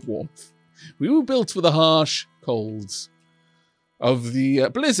for warmth. We were built for the harsh colds of the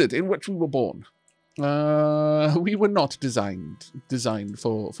blizzard in which we were born. We were not designed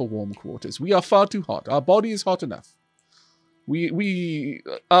for warm quarters. We are far too hot. Our body is hot enough.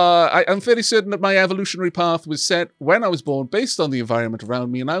 I'm fairly certain that my evolutionary path was set when I was born based on the environment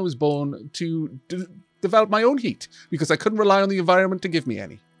around me, and I was born to develop my own heat because I couldn't rely on the environment to give me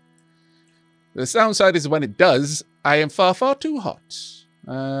any. The downside is when it does, I am far, far too hot.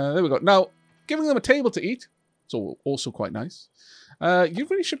 There we go. Now, giving them a table to eat, it's also quite nice. You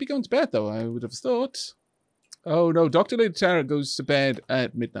really should be going to bed, though, I would have thought. Oh, no, Dr. Lady Terra goes to bed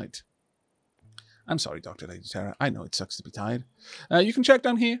at midnight. I'm sorry, Dr. Lady Terra. I know it sucks to be tired. You can check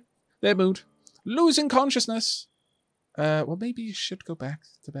down here. Their mood. Losing consciousness. Well, maybe you should go back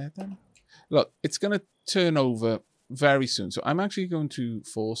to bed then. Look, it's going to turn over very soon. So I'm actually going to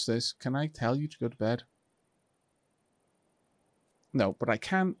force this. Can I tell you to go to bed? No, but I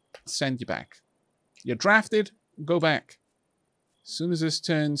can send you back. You're drafted. Go back. As soon as this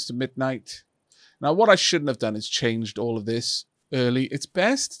turns to midnight. Now, what I shouldn't have done is changed all of this early. It's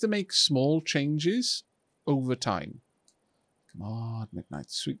best to make small changes over time. Come on, midnight.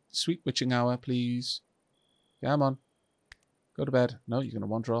 Sweet witching hour, please. Come on. Go to bed. No, you're going to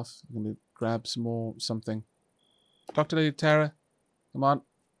wander off. You're going to grab some more something. Dr. Lady Tara. Come on.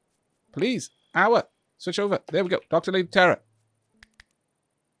 Please. Hour. Switch over. There we go. Dr. Lady Tara.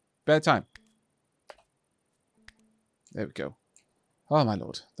 Bedtime. There we go. Oh, my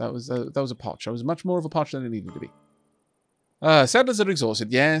lord. That was a potch. I was much more of a potch than it needed to be. Settlers are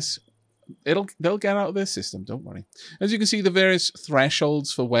exhausted. Yes. They'll get out of their system. Don't worry. As you can see, the various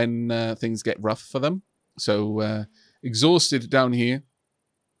thresholds for when things get rough for them. So, exhausted down here.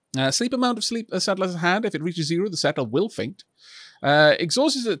 Sleep amount of sleep a settler has had. If it reaches 0, the settler will faint.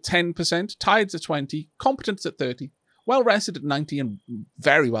 Exhausted at 10%. Tired's at 20. Competence at 30. Well rested at 90 and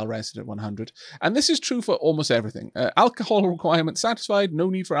very well rested at 100. And this is true for almost everything. Alcohol requirement satisfied. No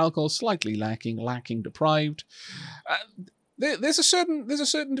need for alcohol. Slightly lacking. Lacking deprived. There's a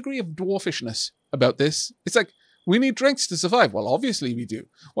certain degree of dwarfishness about this. It's like, we need drinks to survive. Well, obviously we do.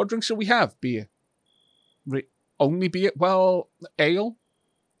 What drinks shall we have? Beer. Only beer? Well, ale.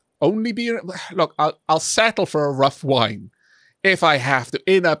 Only beer. Look, I'll settle for a rough wine if I have to,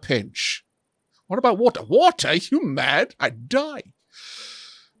 in a pinch. What about water? Water? You mad? I'd die.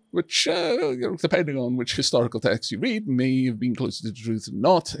 Which, depending on which historical text you read, may have been closer to the truth than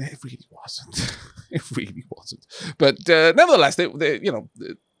not. It really wasn't. It really wasn't. But nevertheless,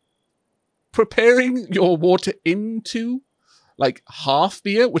 preparing your water into like half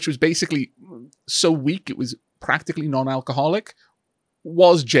beer, which was basically so weak it was practically non-alcoholic,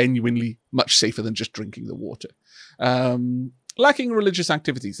 was genuinely much safer than just drinking the water. Lacking religious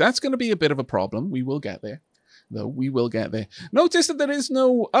activities. That's going to be a bit of a problem. We will get there. Though we will get there. Notice that there is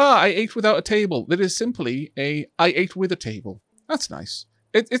no, I ate without a table. There is simply I ate with a table. That's nice.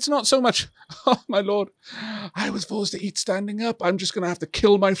 It's not so much, oh my lord, I was forced to eat standing up. I'm just going to have to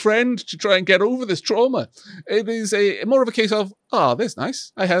kill my friend to try and get over this trauma. It is more of a case of, there's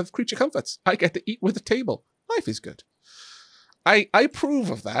nice. I have creature comforts. I get to eat with a table. Life is good. I approve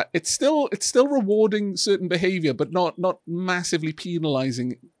of that. It's still rewarding certain behavior, but not massively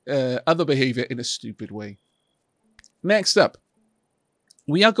penalizing other behavior in a stupid way. Next up,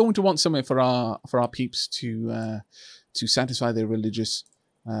 we are going to want somewhere for our peeps to satisfy their religious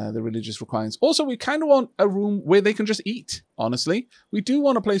requirements. Also, we kind of want a room where they can just eat. Honestly, we do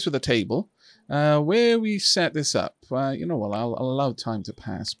want a place with a table. Where we set this up, you know what? I'll allow time to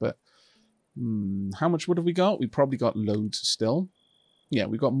pass, but. How much wood have we got? We probably got loads still. Yeah,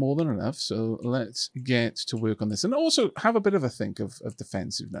 we've got more than enough. So let's get to work on this. And also have a bit of a think of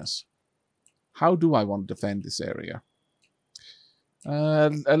defensiveness. How do I want to defend this area?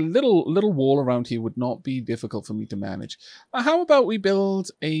 A little wall around here would not be difficult for me to manage. How about we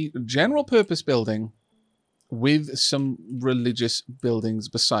build a general purpose building with some religious buildings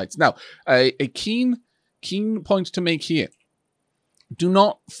besides? Now, a keen point to make here. Do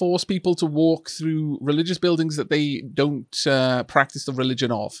not force people to walk through religious buildings that they don't practice the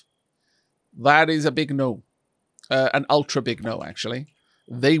religion of. That is a big no. An ultra big no, actually.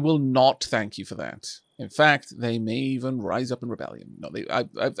 They will not thank you for that. In fact, they may even rise up in rebellion. No,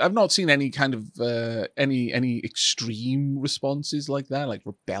 I've not seen any kind of any extreme responses like that, like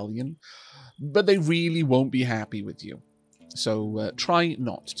rebellion. But they really won't be happy with you. So try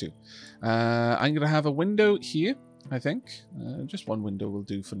not to. I'm going to have a window here. I think. Just one window will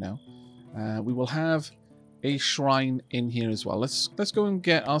do for now. We will have a shrine in here as well. Let's go and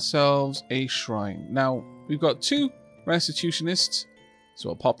get ourselves a shrine. Now, we've got 2 restitutionists, so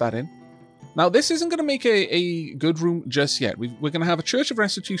I'll pop that in. Now, this isn't going to make a good room just yet. We're going to have a Church of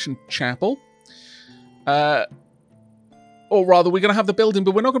Restitution chapel. Or rather, we're going to have the building,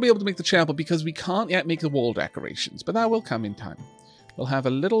 but we're not going to be able to make the chapel because we can't yet make the wall decorations. But that will come in time. We'll have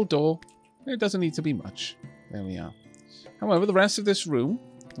a little door. It doesn't need to be much. There we are. However, the rest of this room,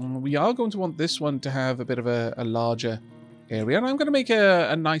 we are going to want this one to have a bit of a larger area. And I'm going to make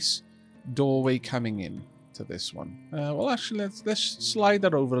a nice doorway coming in to this one. Well, actually, let's slide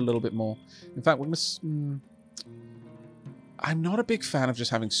that over a little bit more. In fact, we're going to... I'm not a big fan of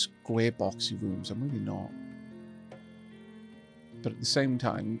just having square boxy rooms. I'm really not. But at the same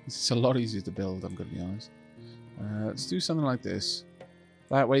time, it's a lot easier to build, I'm going to be honest. Let's do something like this.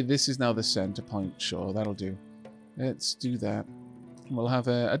 That way, this is now the center point. Sure, that'll do. Let's do that. We'll have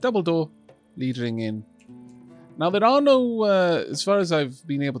a double door leading in. Now, there are no, as far as I've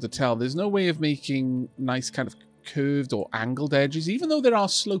been able to tell, there's no way of making nice kind of curved or angled edges, even though there are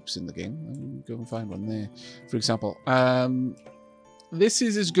slopes in the game. Go and find one there, for example. this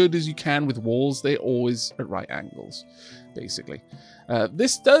is as good as you can with walls. They're always at right angles, basically.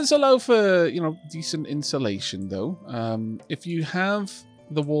 This does allow for, you know, decent insulation, though. If you have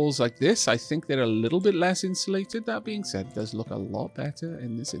the walls like this, I think they're a little bit less insulated. That being said, it does look a lot better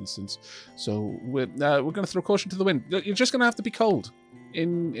in this instance. So we're going to throw caution to the wind. You're just going to have to be cold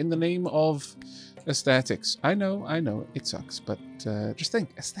in the name of aesthetics. I know, it sucks, but just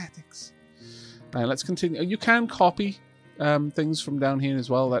think, aesthetics. Let's continue. You can copy things from down here as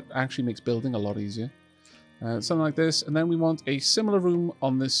well. That actually makes building a lot easier. Something like this. And then we want a similar room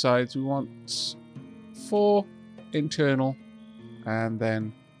on this side. So we want 4 internal. And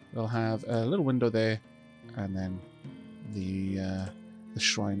then we'll have a little window there. And then the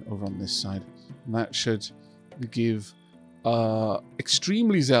shrine over on this side. And that should give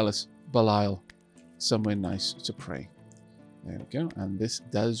extremely zealous Belial somewhere nice to pray. There we go. And this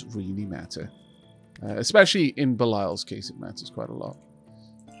does really matter. Especially in Belial's case, it matters quite a lot.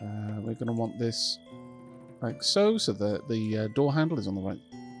 We're going to want this like so that the door handle is on the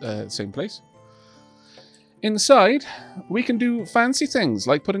right, same place. Inside, we can do fancy things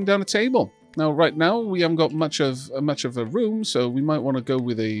like putting down a table. Now, right now, we haven't got much of a room, so we might want to go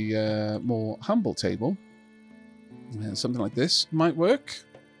with a more humble table. Something like this might work.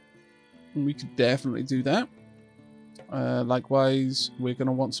 We could definitely do that. Likewise, we're going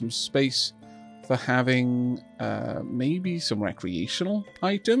to want some space for having maybe some recreational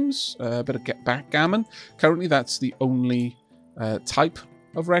items, a bit of backgammon. Currently, that's the only type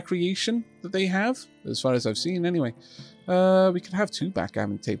of recreation that they have, as far as I've seen anyway. We could have 2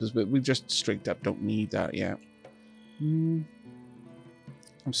 backgammon tables, but we just straight up don't need that yet. I'm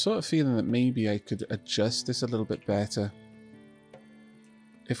sort of feeling that maybe I could adjust this a little bit better.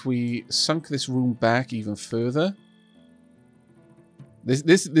 If we sunk this room back even further.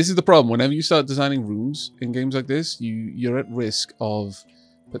 This is the problem. Whenever you start designing rooms in games like this, you're at risk of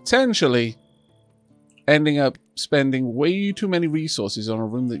potentially ending up spending way too many resources on a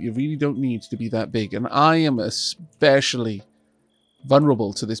room that you really don't need to be that big. And I am especially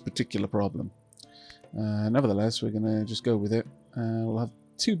vulnerable to this particular problem. Nevertheless, we're going to just go with it. We'll have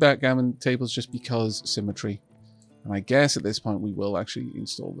 2 backgammon tables just because symmetry. And I guess at this point we will actually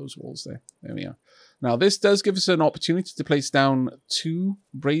install those walls there. There we are. Now this does give us an opportunity to place down 2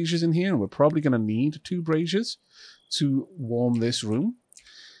 braziers in here. And we're probably going to need 2 braziers to warm this room.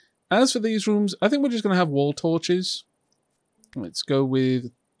 As for these rooms, I think we're just going to have wall torches. Let's go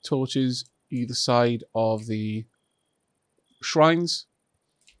with torches either side of the shrines.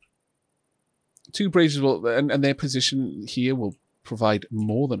 2 braziers will, and their position here will provide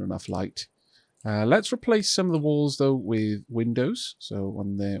more than enough light. Let's replace some of the walls, though, with windows. So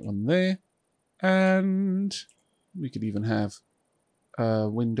one there. And we could even have a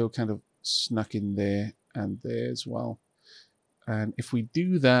window kind of snuck in there and there as well. And if we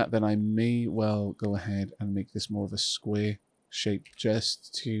do that, then I may well go ahead and make this more of a square shape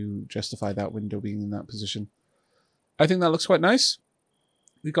just to justify that window being in that position. I think that looks quite nice.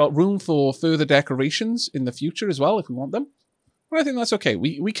 We've got room for further decorations in the future as well if we want them. But I think that's okay.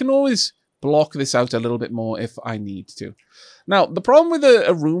 We can always block this out a little bit more if I need to. Now, the problem with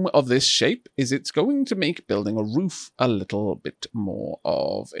a room of this shape is it's going to make building a roof a little bit more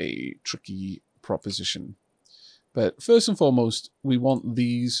of a tricky proposition. But first and foremost, we want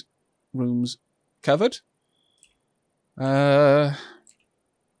these rooms covered. Further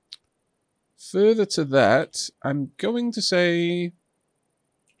to that, I'm going to say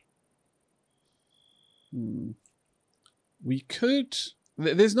we could...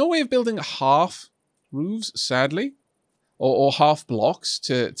 There's no way of building half roofs, sadly, or half blocks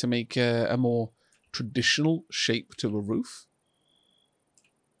to make a more traditional shape to a roof.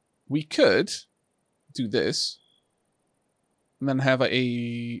 We could do this and then have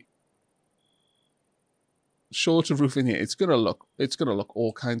a shorter roof in here. It's gonna look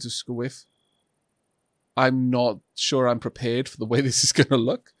all kinds of squiff. I'm not sure I'm prepared for the way this is gonna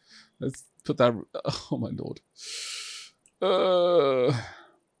look. Let's put that. Oh my lord.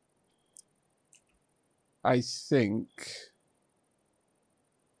 I think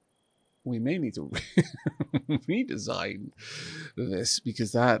we may need to redesign this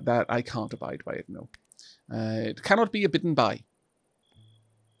because that I can't abide by it. No, it cannot be abidden by.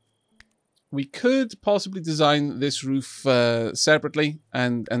 We could possibly design this roof separately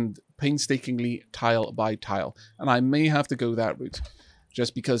and painstakingly tile by tile, and I may have to go that route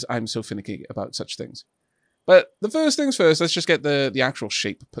just because I'm so finicky about such things. But the first things first, let's just get the actual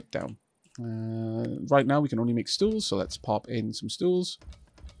shape put down. Right now we can only make stools, so let's pop in some stools.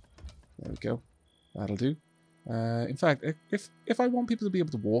 There we go. That'll do. In fact, if I want people to be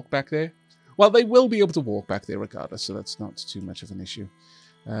able to walk back there, Well, they will be able to walk back there regardless, so that's not too much of an issue.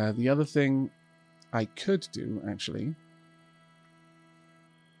 The other thing I could do, actually...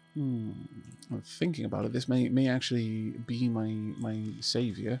 I'm thinking about it. This may actually be my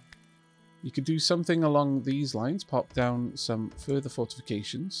savior. You could do something along these lines. Pop down some further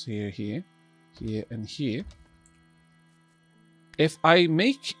fortifications. Here, and here. If I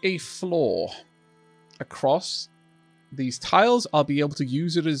make a floor across these tiles, I'll be able to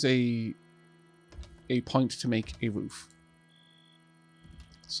use it as a point to make a roof.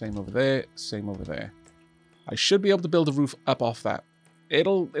 Same over there, same over there. I should be able to build a roof up off that.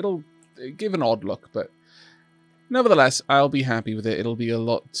 It'll give an odd look, but nevertheless, I'll be happy with it. It'll be a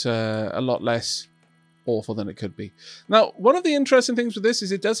lot less awful than it could be. Now, one of the interesting things with this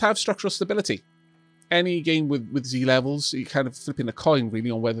is it does have structural stability. Any game with Z levels, you're kind of flipping a coin really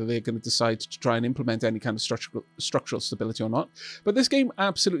on whether they're going to decide to try and implement any kind of structural stability or not. But this game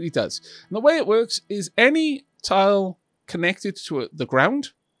absolutely does. And the way it works is any tile connected to the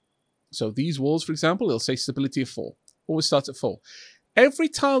ground, so these walls, for example, it'll say stability of 4. Always starts at 4. Every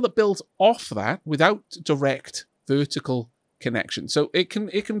tile that builds off that without direct vertical connection. So it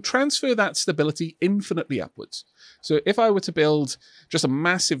can transfer that stability infinitely upwards. So if I were to build just a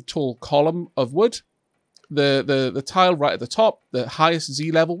massive tall column of wood, the tile right at the top, the highest Z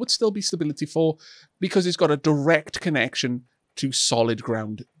level, would still be stability 4 because it's got a direct connection to solid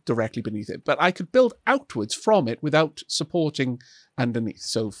ground directly beneath it. But I could build outwards from it without supporting underneath.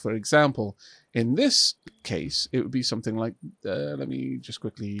 So for example, in this case, it would be something like, let me just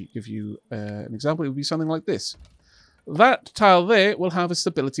quickly give you an example. It would be something like this. That tile there will have a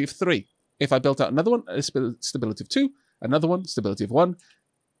stability of 3. If I built out another one, a stability of 2, another one, stability of 1.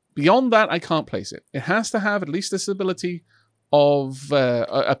 Beyond that, I can't place it. It has to have at least a stability of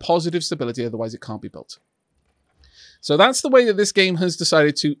a positive stability, otherwise it can't be built. So that's the way that this game has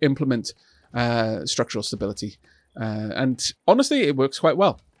decided to implement structural stability. And honestly, it works quite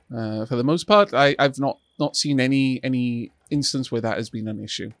well. For the most part, I've not seen any instance where that has been an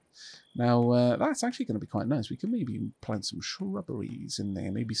issue. Now, that's actually going to be quite nice. We can maybe plant some shrubberies in there,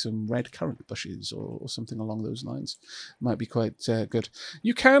 maybe some red currant bushes or something along those lines. Might be quite good.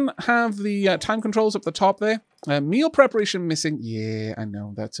 You can have the time controls up the top there. Meal preparation missing. Yeah, I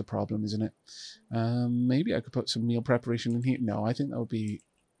know, that's a problem, isn't it? Maybe I could put some meal preparation in here. No, I think that would be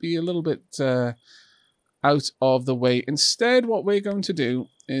a little bit out of the way. Instead, what we're going to do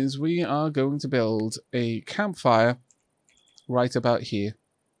is we are going to build a campfire right about here.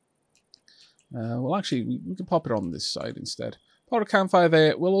 Well, actually, we can pop it on this side instead. Put a campfire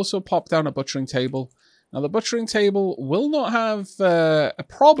there. We'll also pop down a butchering table. Now, the butchering table will not have a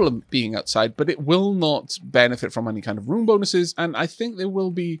problem being outside, but it will not benefit from any kind of room bonuses. And I think there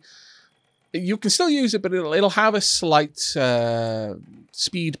will be... You can still use it, but it'll have a slight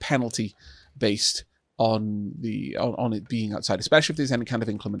speed penalty based on it being outside, especially if there's any kind of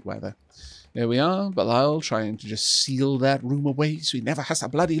inclement weather. There we are, Belial trying to just seal that room away so he never has to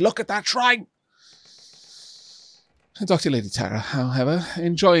bloody look at that shrine. Dr. Lady Tara, however,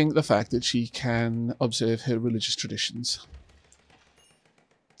 enjoying the fact that she can observe her religious traditions.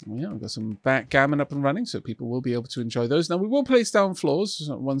 Yeah, we've got some backgammon up and running, so people will be able to enjoy those. Now, we will place down floors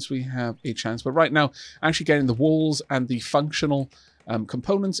once we have a chance, but right now, actually getting the walls and the functional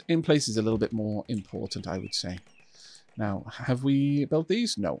components in place is a little bit more important, I would say. Now, have we built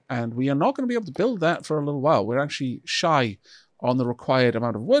these? No. And we are not going to be able to build that for a little while. We're actually shy on the required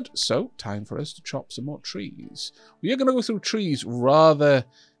amount of wood, so time for us to chop some more trees. We are going to go through trees rather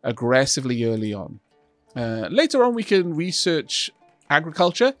aggressively early on. Later on, we can research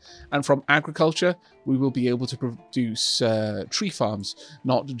agriculture, and from agriculture, we will be able to produce tree farms,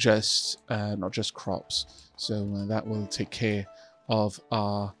 not just crops. So that will take care of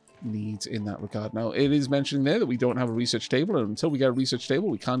our needs in that regard. Now, it is mentioning there that we don't have a research table, and until we get a research table,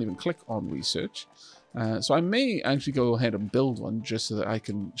 we can't even click on research. So I may actually go ahead and build one just so that I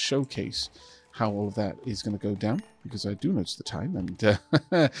can showcase how all of that is going to go down, because I do notice the time, and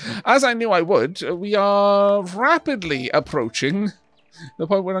as I knew I would, we are rapidly approaching the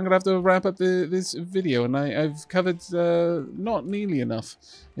point where I'm going to have to wrap up this video, and I've covered not nearly enough,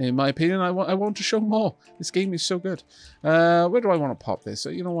 in my opinion. I want to show more. This game is so good. Where do I want to pop this? So,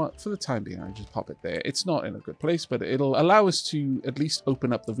 you know what? For the time being, I'll just pop it there. It's not in a good place, but it'll allow us to at least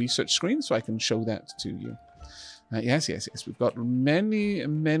open up the research screen so I can show that to you. Yes. We've got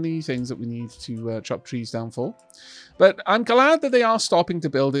many things that we need to chop trees down for. But I'm glad that they are stopping to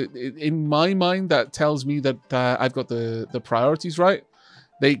build it. In my mind, that tells me that I've got the priorities right.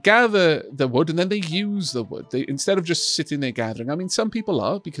 They gather the wood and then they use the wood. Instead of just sitting there gathering. I mean, some people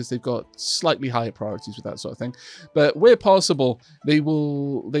are, because they've got slightly higher priorities with that sort of thing. But where possible, they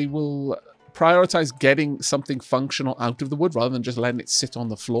will prioritize getting something functional out of the wood rather than just letting it sit on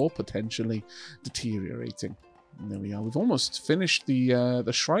the floor, potentially deteriorating. And there we are. We've almost finished the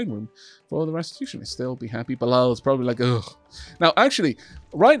shrine room for the restitution. Still be happy. Bilal's probably like, ugh. Now, actually,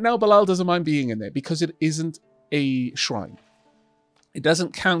 right now, Bilal doesn't mind being in there because it isn't a shrine. It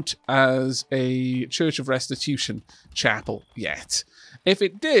doesn't count as a Church of Restitution chapel yet. If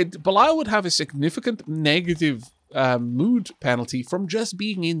it did, Bilal would have a significant negative mood penalty from just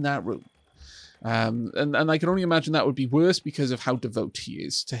being in that room. And I can only imagine that would be worse because of how devout he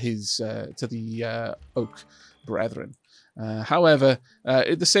is to his to the Oak Brethren. However,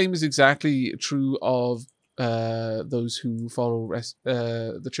 the same is exactly true of those who follow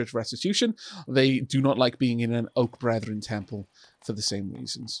the Church of Restitution. They do not like being in an Oak Brethren temple for the same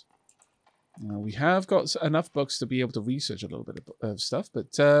reasons. We have got enough books to be able to research a little bit of stuff,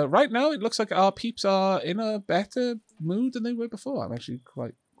 but right now it looks like our peeps are in a better mood than they were before. I'm actually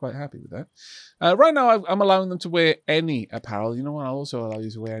quite happy with that. Right now, I'm allowing them to wear any apparel. You know what? I'll also allow you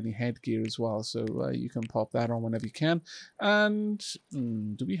to wear any headgear as well, so you can pop that on whenever you can. And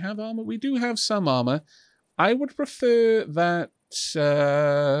do we have armor? We do have some armor. I would prefer that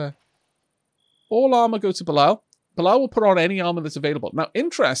all armor go to Bilal. Bilal will put on any armor that's available. Now,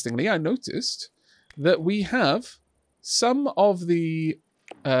 interestingly, I noticed that we have some of the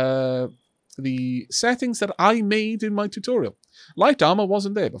settings that I made in my tutorial. Light armor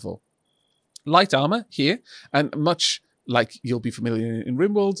wasn't there before. Light armor here, and much like you'll be familiar in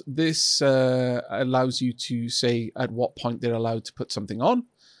Rimworld, this allows you to say at what point they're allowed to put something on.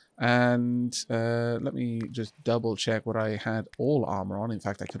 And let me just double check what I had all armor on. In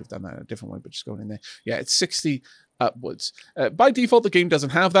fact, I could have done that in a different way, but just going in there. Yeah, it's 60 upwards. By default, the game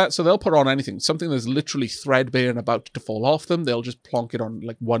doesn't have that, so they'll put on anything. Something that's literally threadbare and about to fall off them, they'll just plonk it on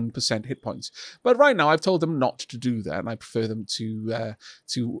like 1% hit points. But right now, I've told them not to do that, and I prefer them to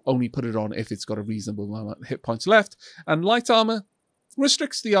only put it on if it's got a reasonable amount of hit points left. And light armor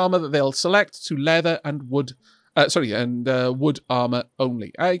restricts the armor that they'll select to leather and wood. Wood armor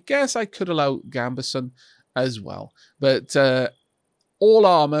only. I guess I could allow Gambeson as well. But all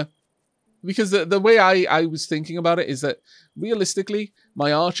armor, because the way I was thinking about it is that realistically,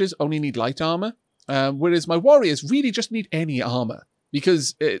 my archers only need light armor, whereas my warriors really just need any armor.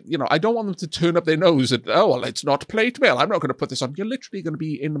 Because, I don't want them to turn up their nose at, oh, well, it's not plate mail. I'm not going to put this on. You're literally going to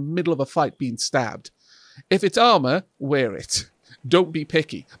be in the middle of a fight being stabbed. If it's armor, wear it. Don't be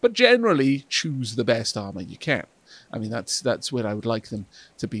picky, but generally choose the best armor you can. I mean, that's where I would like them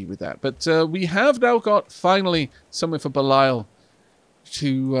to be with that. But we have now got finally somewhere for Belial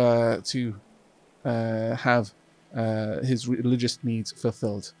to have his religious needs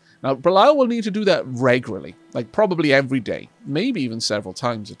fulfilled. Now, Belial will need to do that regularly, like probably every day, maybe even several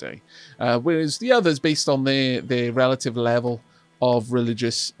times a day. Whereas the others, based on their relative level of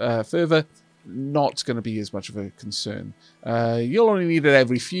religious fervor, not going to be as much of a concern. You'll only need it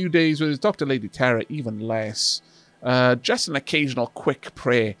every few days, whereas Dr. Lady Terra even less. Just an occasional quick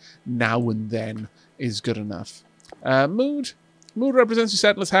prayer now and then is good enough. Mood represents your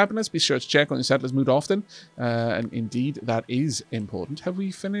settler's happiness. Be sure to check on your settler's mood often. And indeed, that is important. Have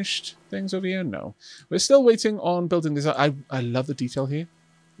we finished things over here? No. We're still waiting on building this. I love the detail here.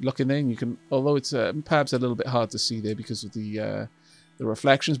 Look in there, and you can, although it's perhaps a little bit hard to see there because of the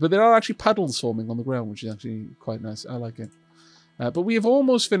reflections, but there are actually puddles forming on the ground, which is actually quite nice. I like it. But we have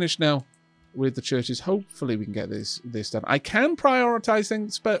almost finished now with the churches. Hopefully we can get this done. I can prioritize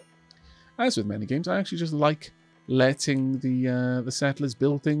things, but as with many games, I actually just like letting the settlers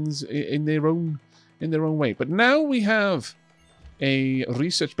build things in their own way. But now we have a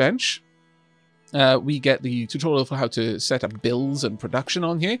research bench. We get the tutorial for how to set up bills and production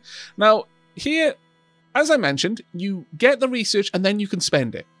on here. Now here, as I mentioned, you get the research and then you can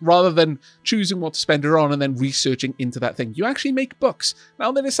spend it, rather than choosing what to spend it on and then researching into that thing. You actually make books.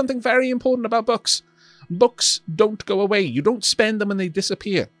 Now, there is something very important about books. Books don't go away. You don't spend them and they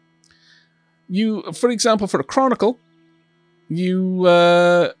disappear. For example, for a chronicle,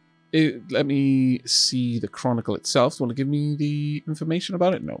 let me see the chronicle itself. Do you want to give me the information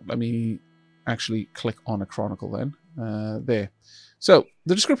about it? No, let me actually click on a chronicle then. There. So,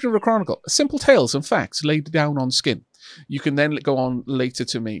 the description of a chronicle: simple tales and facts laid down on skin. You can then go on later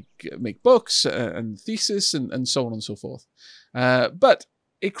to make books and thesis and so on and so forth. But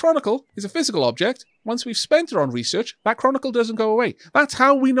a chronicle is a physical object. Once we've spent it on research, that chronicle doesn't go away. That's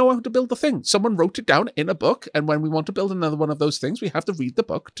how we know how to build the thing. Someone wrote it down in a book, and when we want to build another one of those things, we have to read the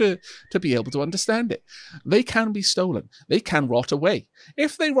book to be able to understand it. They can be stolen. They can rot away.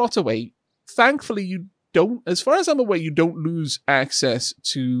 If they rot away, thankfully, you don't, as far as I'm aware, you don't lose access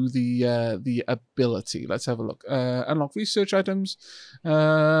to the ability. Let's have a look. Unlock research items.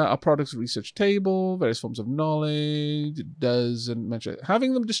 Our products research table. Various forms of knowledge. It doesn't mention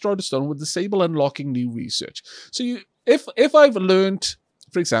having them destroy the stone would disable unlocking new research. So if I've learned,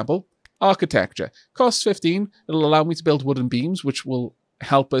 for example, architecture costs 15. It'll allow me to build wooden beams, which will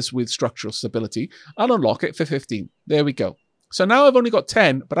help us with structural stability. I'll unlock it for 15. There we go. So now I've only got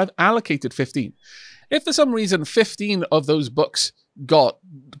 10, but I've allocated 15. If for some reason 15 of those books got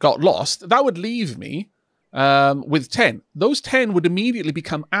lost, that would leave me with 10. Those 10 would immediately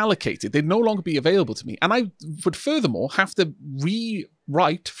become allocated. They'd no longer be available to me. And I would furthermore have to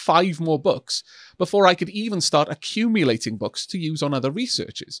rewrite 5 more books before I could even start accumulating books to use on other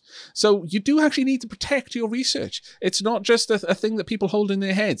researches. So you do actually need to protect your research. It's not just a thing that people hold in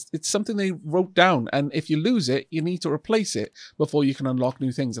their heads. It's something they wrote down. And if you lose it, you need to replace it before you can unlock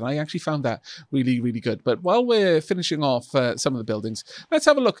new things. And I actually found that really, really good. But while we're finishing off some of the buildings, let's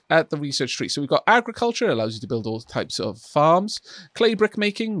have a look at the research tree. So we've got agriculture, allows you to build all types of farms. Clay brick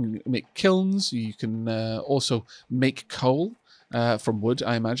making, you make kilns. You can also make coal. From wood,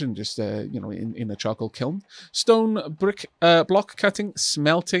 I imagine, just in a charcoal kiln. Stone brick block cutting,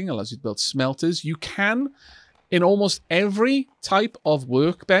 smelting allows you to build smelters. You can, in almost every type of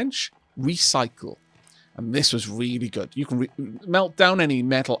workbench, recycle, and this was really good. You can melt down any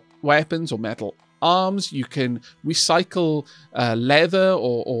metal weapons or metal arms. You can recycle leather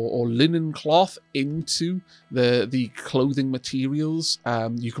or linen cloth into the clothing materials.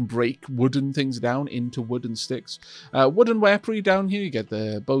 You can break wooden things down into wooden sticks. Wooden weaponry down here. You get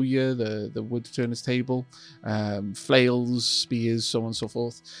the bowyer, the wood turner's table, flails, spears, so on and so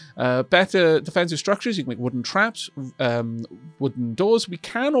forth. Better defensive structures. You can make wooden traps, wooden doors. We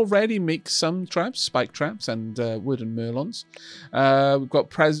can already make some traps, spike traps, and wooden merlons. We've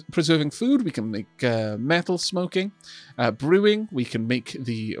got preserving food. We can make metal smoking. Brewing, we can make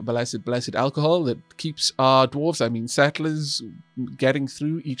the blessed alcohol that keeps our dwarves, I mean settlers, getting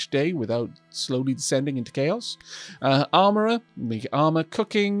through each day without slowly descending into chaos. Armorer, make armor.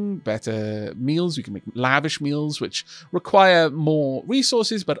 Cooking, better meals. We can make lavish meals which require more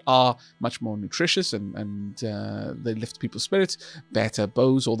resources but are much more nutritious and they lift people's spirits. Better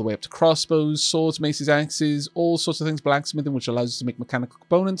bows all the way up to crossbows, swords, maces, axes, all sorts of things. Blacksmithing, which allows us to make mechanical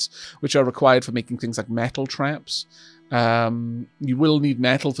components which are required for making things like metal traps. You will need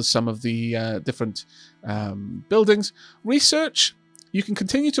metal for some of the different buildings. Research, you can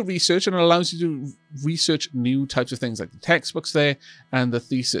continue to research, and it allows you to research new types of things like the textbooks there and the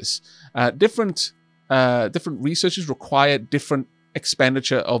thesis. Different researches require different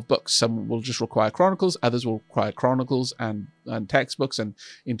expenditure of books. Some will just require chronicles, others will require chronicles and textbooks, and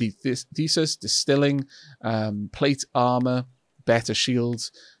indeed thesis, distilling, plate armor, better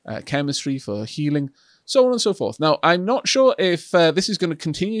shields, chemistry for healing, so on and so forth. Now, I'm not sure if this is going to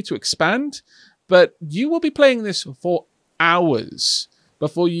continue to expand, but you will be playing this for hours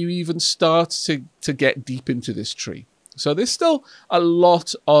before you even start to get deep into this tree. So there's still a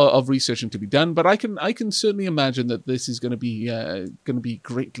lot of researching to be done, but I can certainly imagine that this is going to be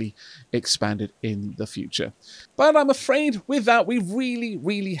greatly expanded in the future. But I'm afraid with that, we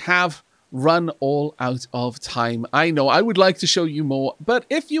really have run all out of time. I know I would like to show you more, but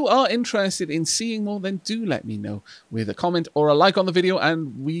if you are interested in seeing more, then do let me know with a comment or a like on the video,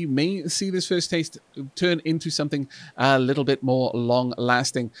 and we may see this first taste turn into something a little bit more long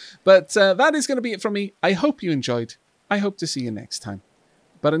lasting. But that is going to be it from me. I hope you enjoyed. I hope to see you next time.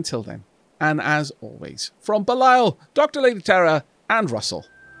 But until then, and as always, from Belial, Dr. Lady Terra, and Russell,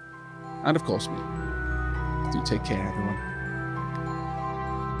 and of course me, do take care, everyone.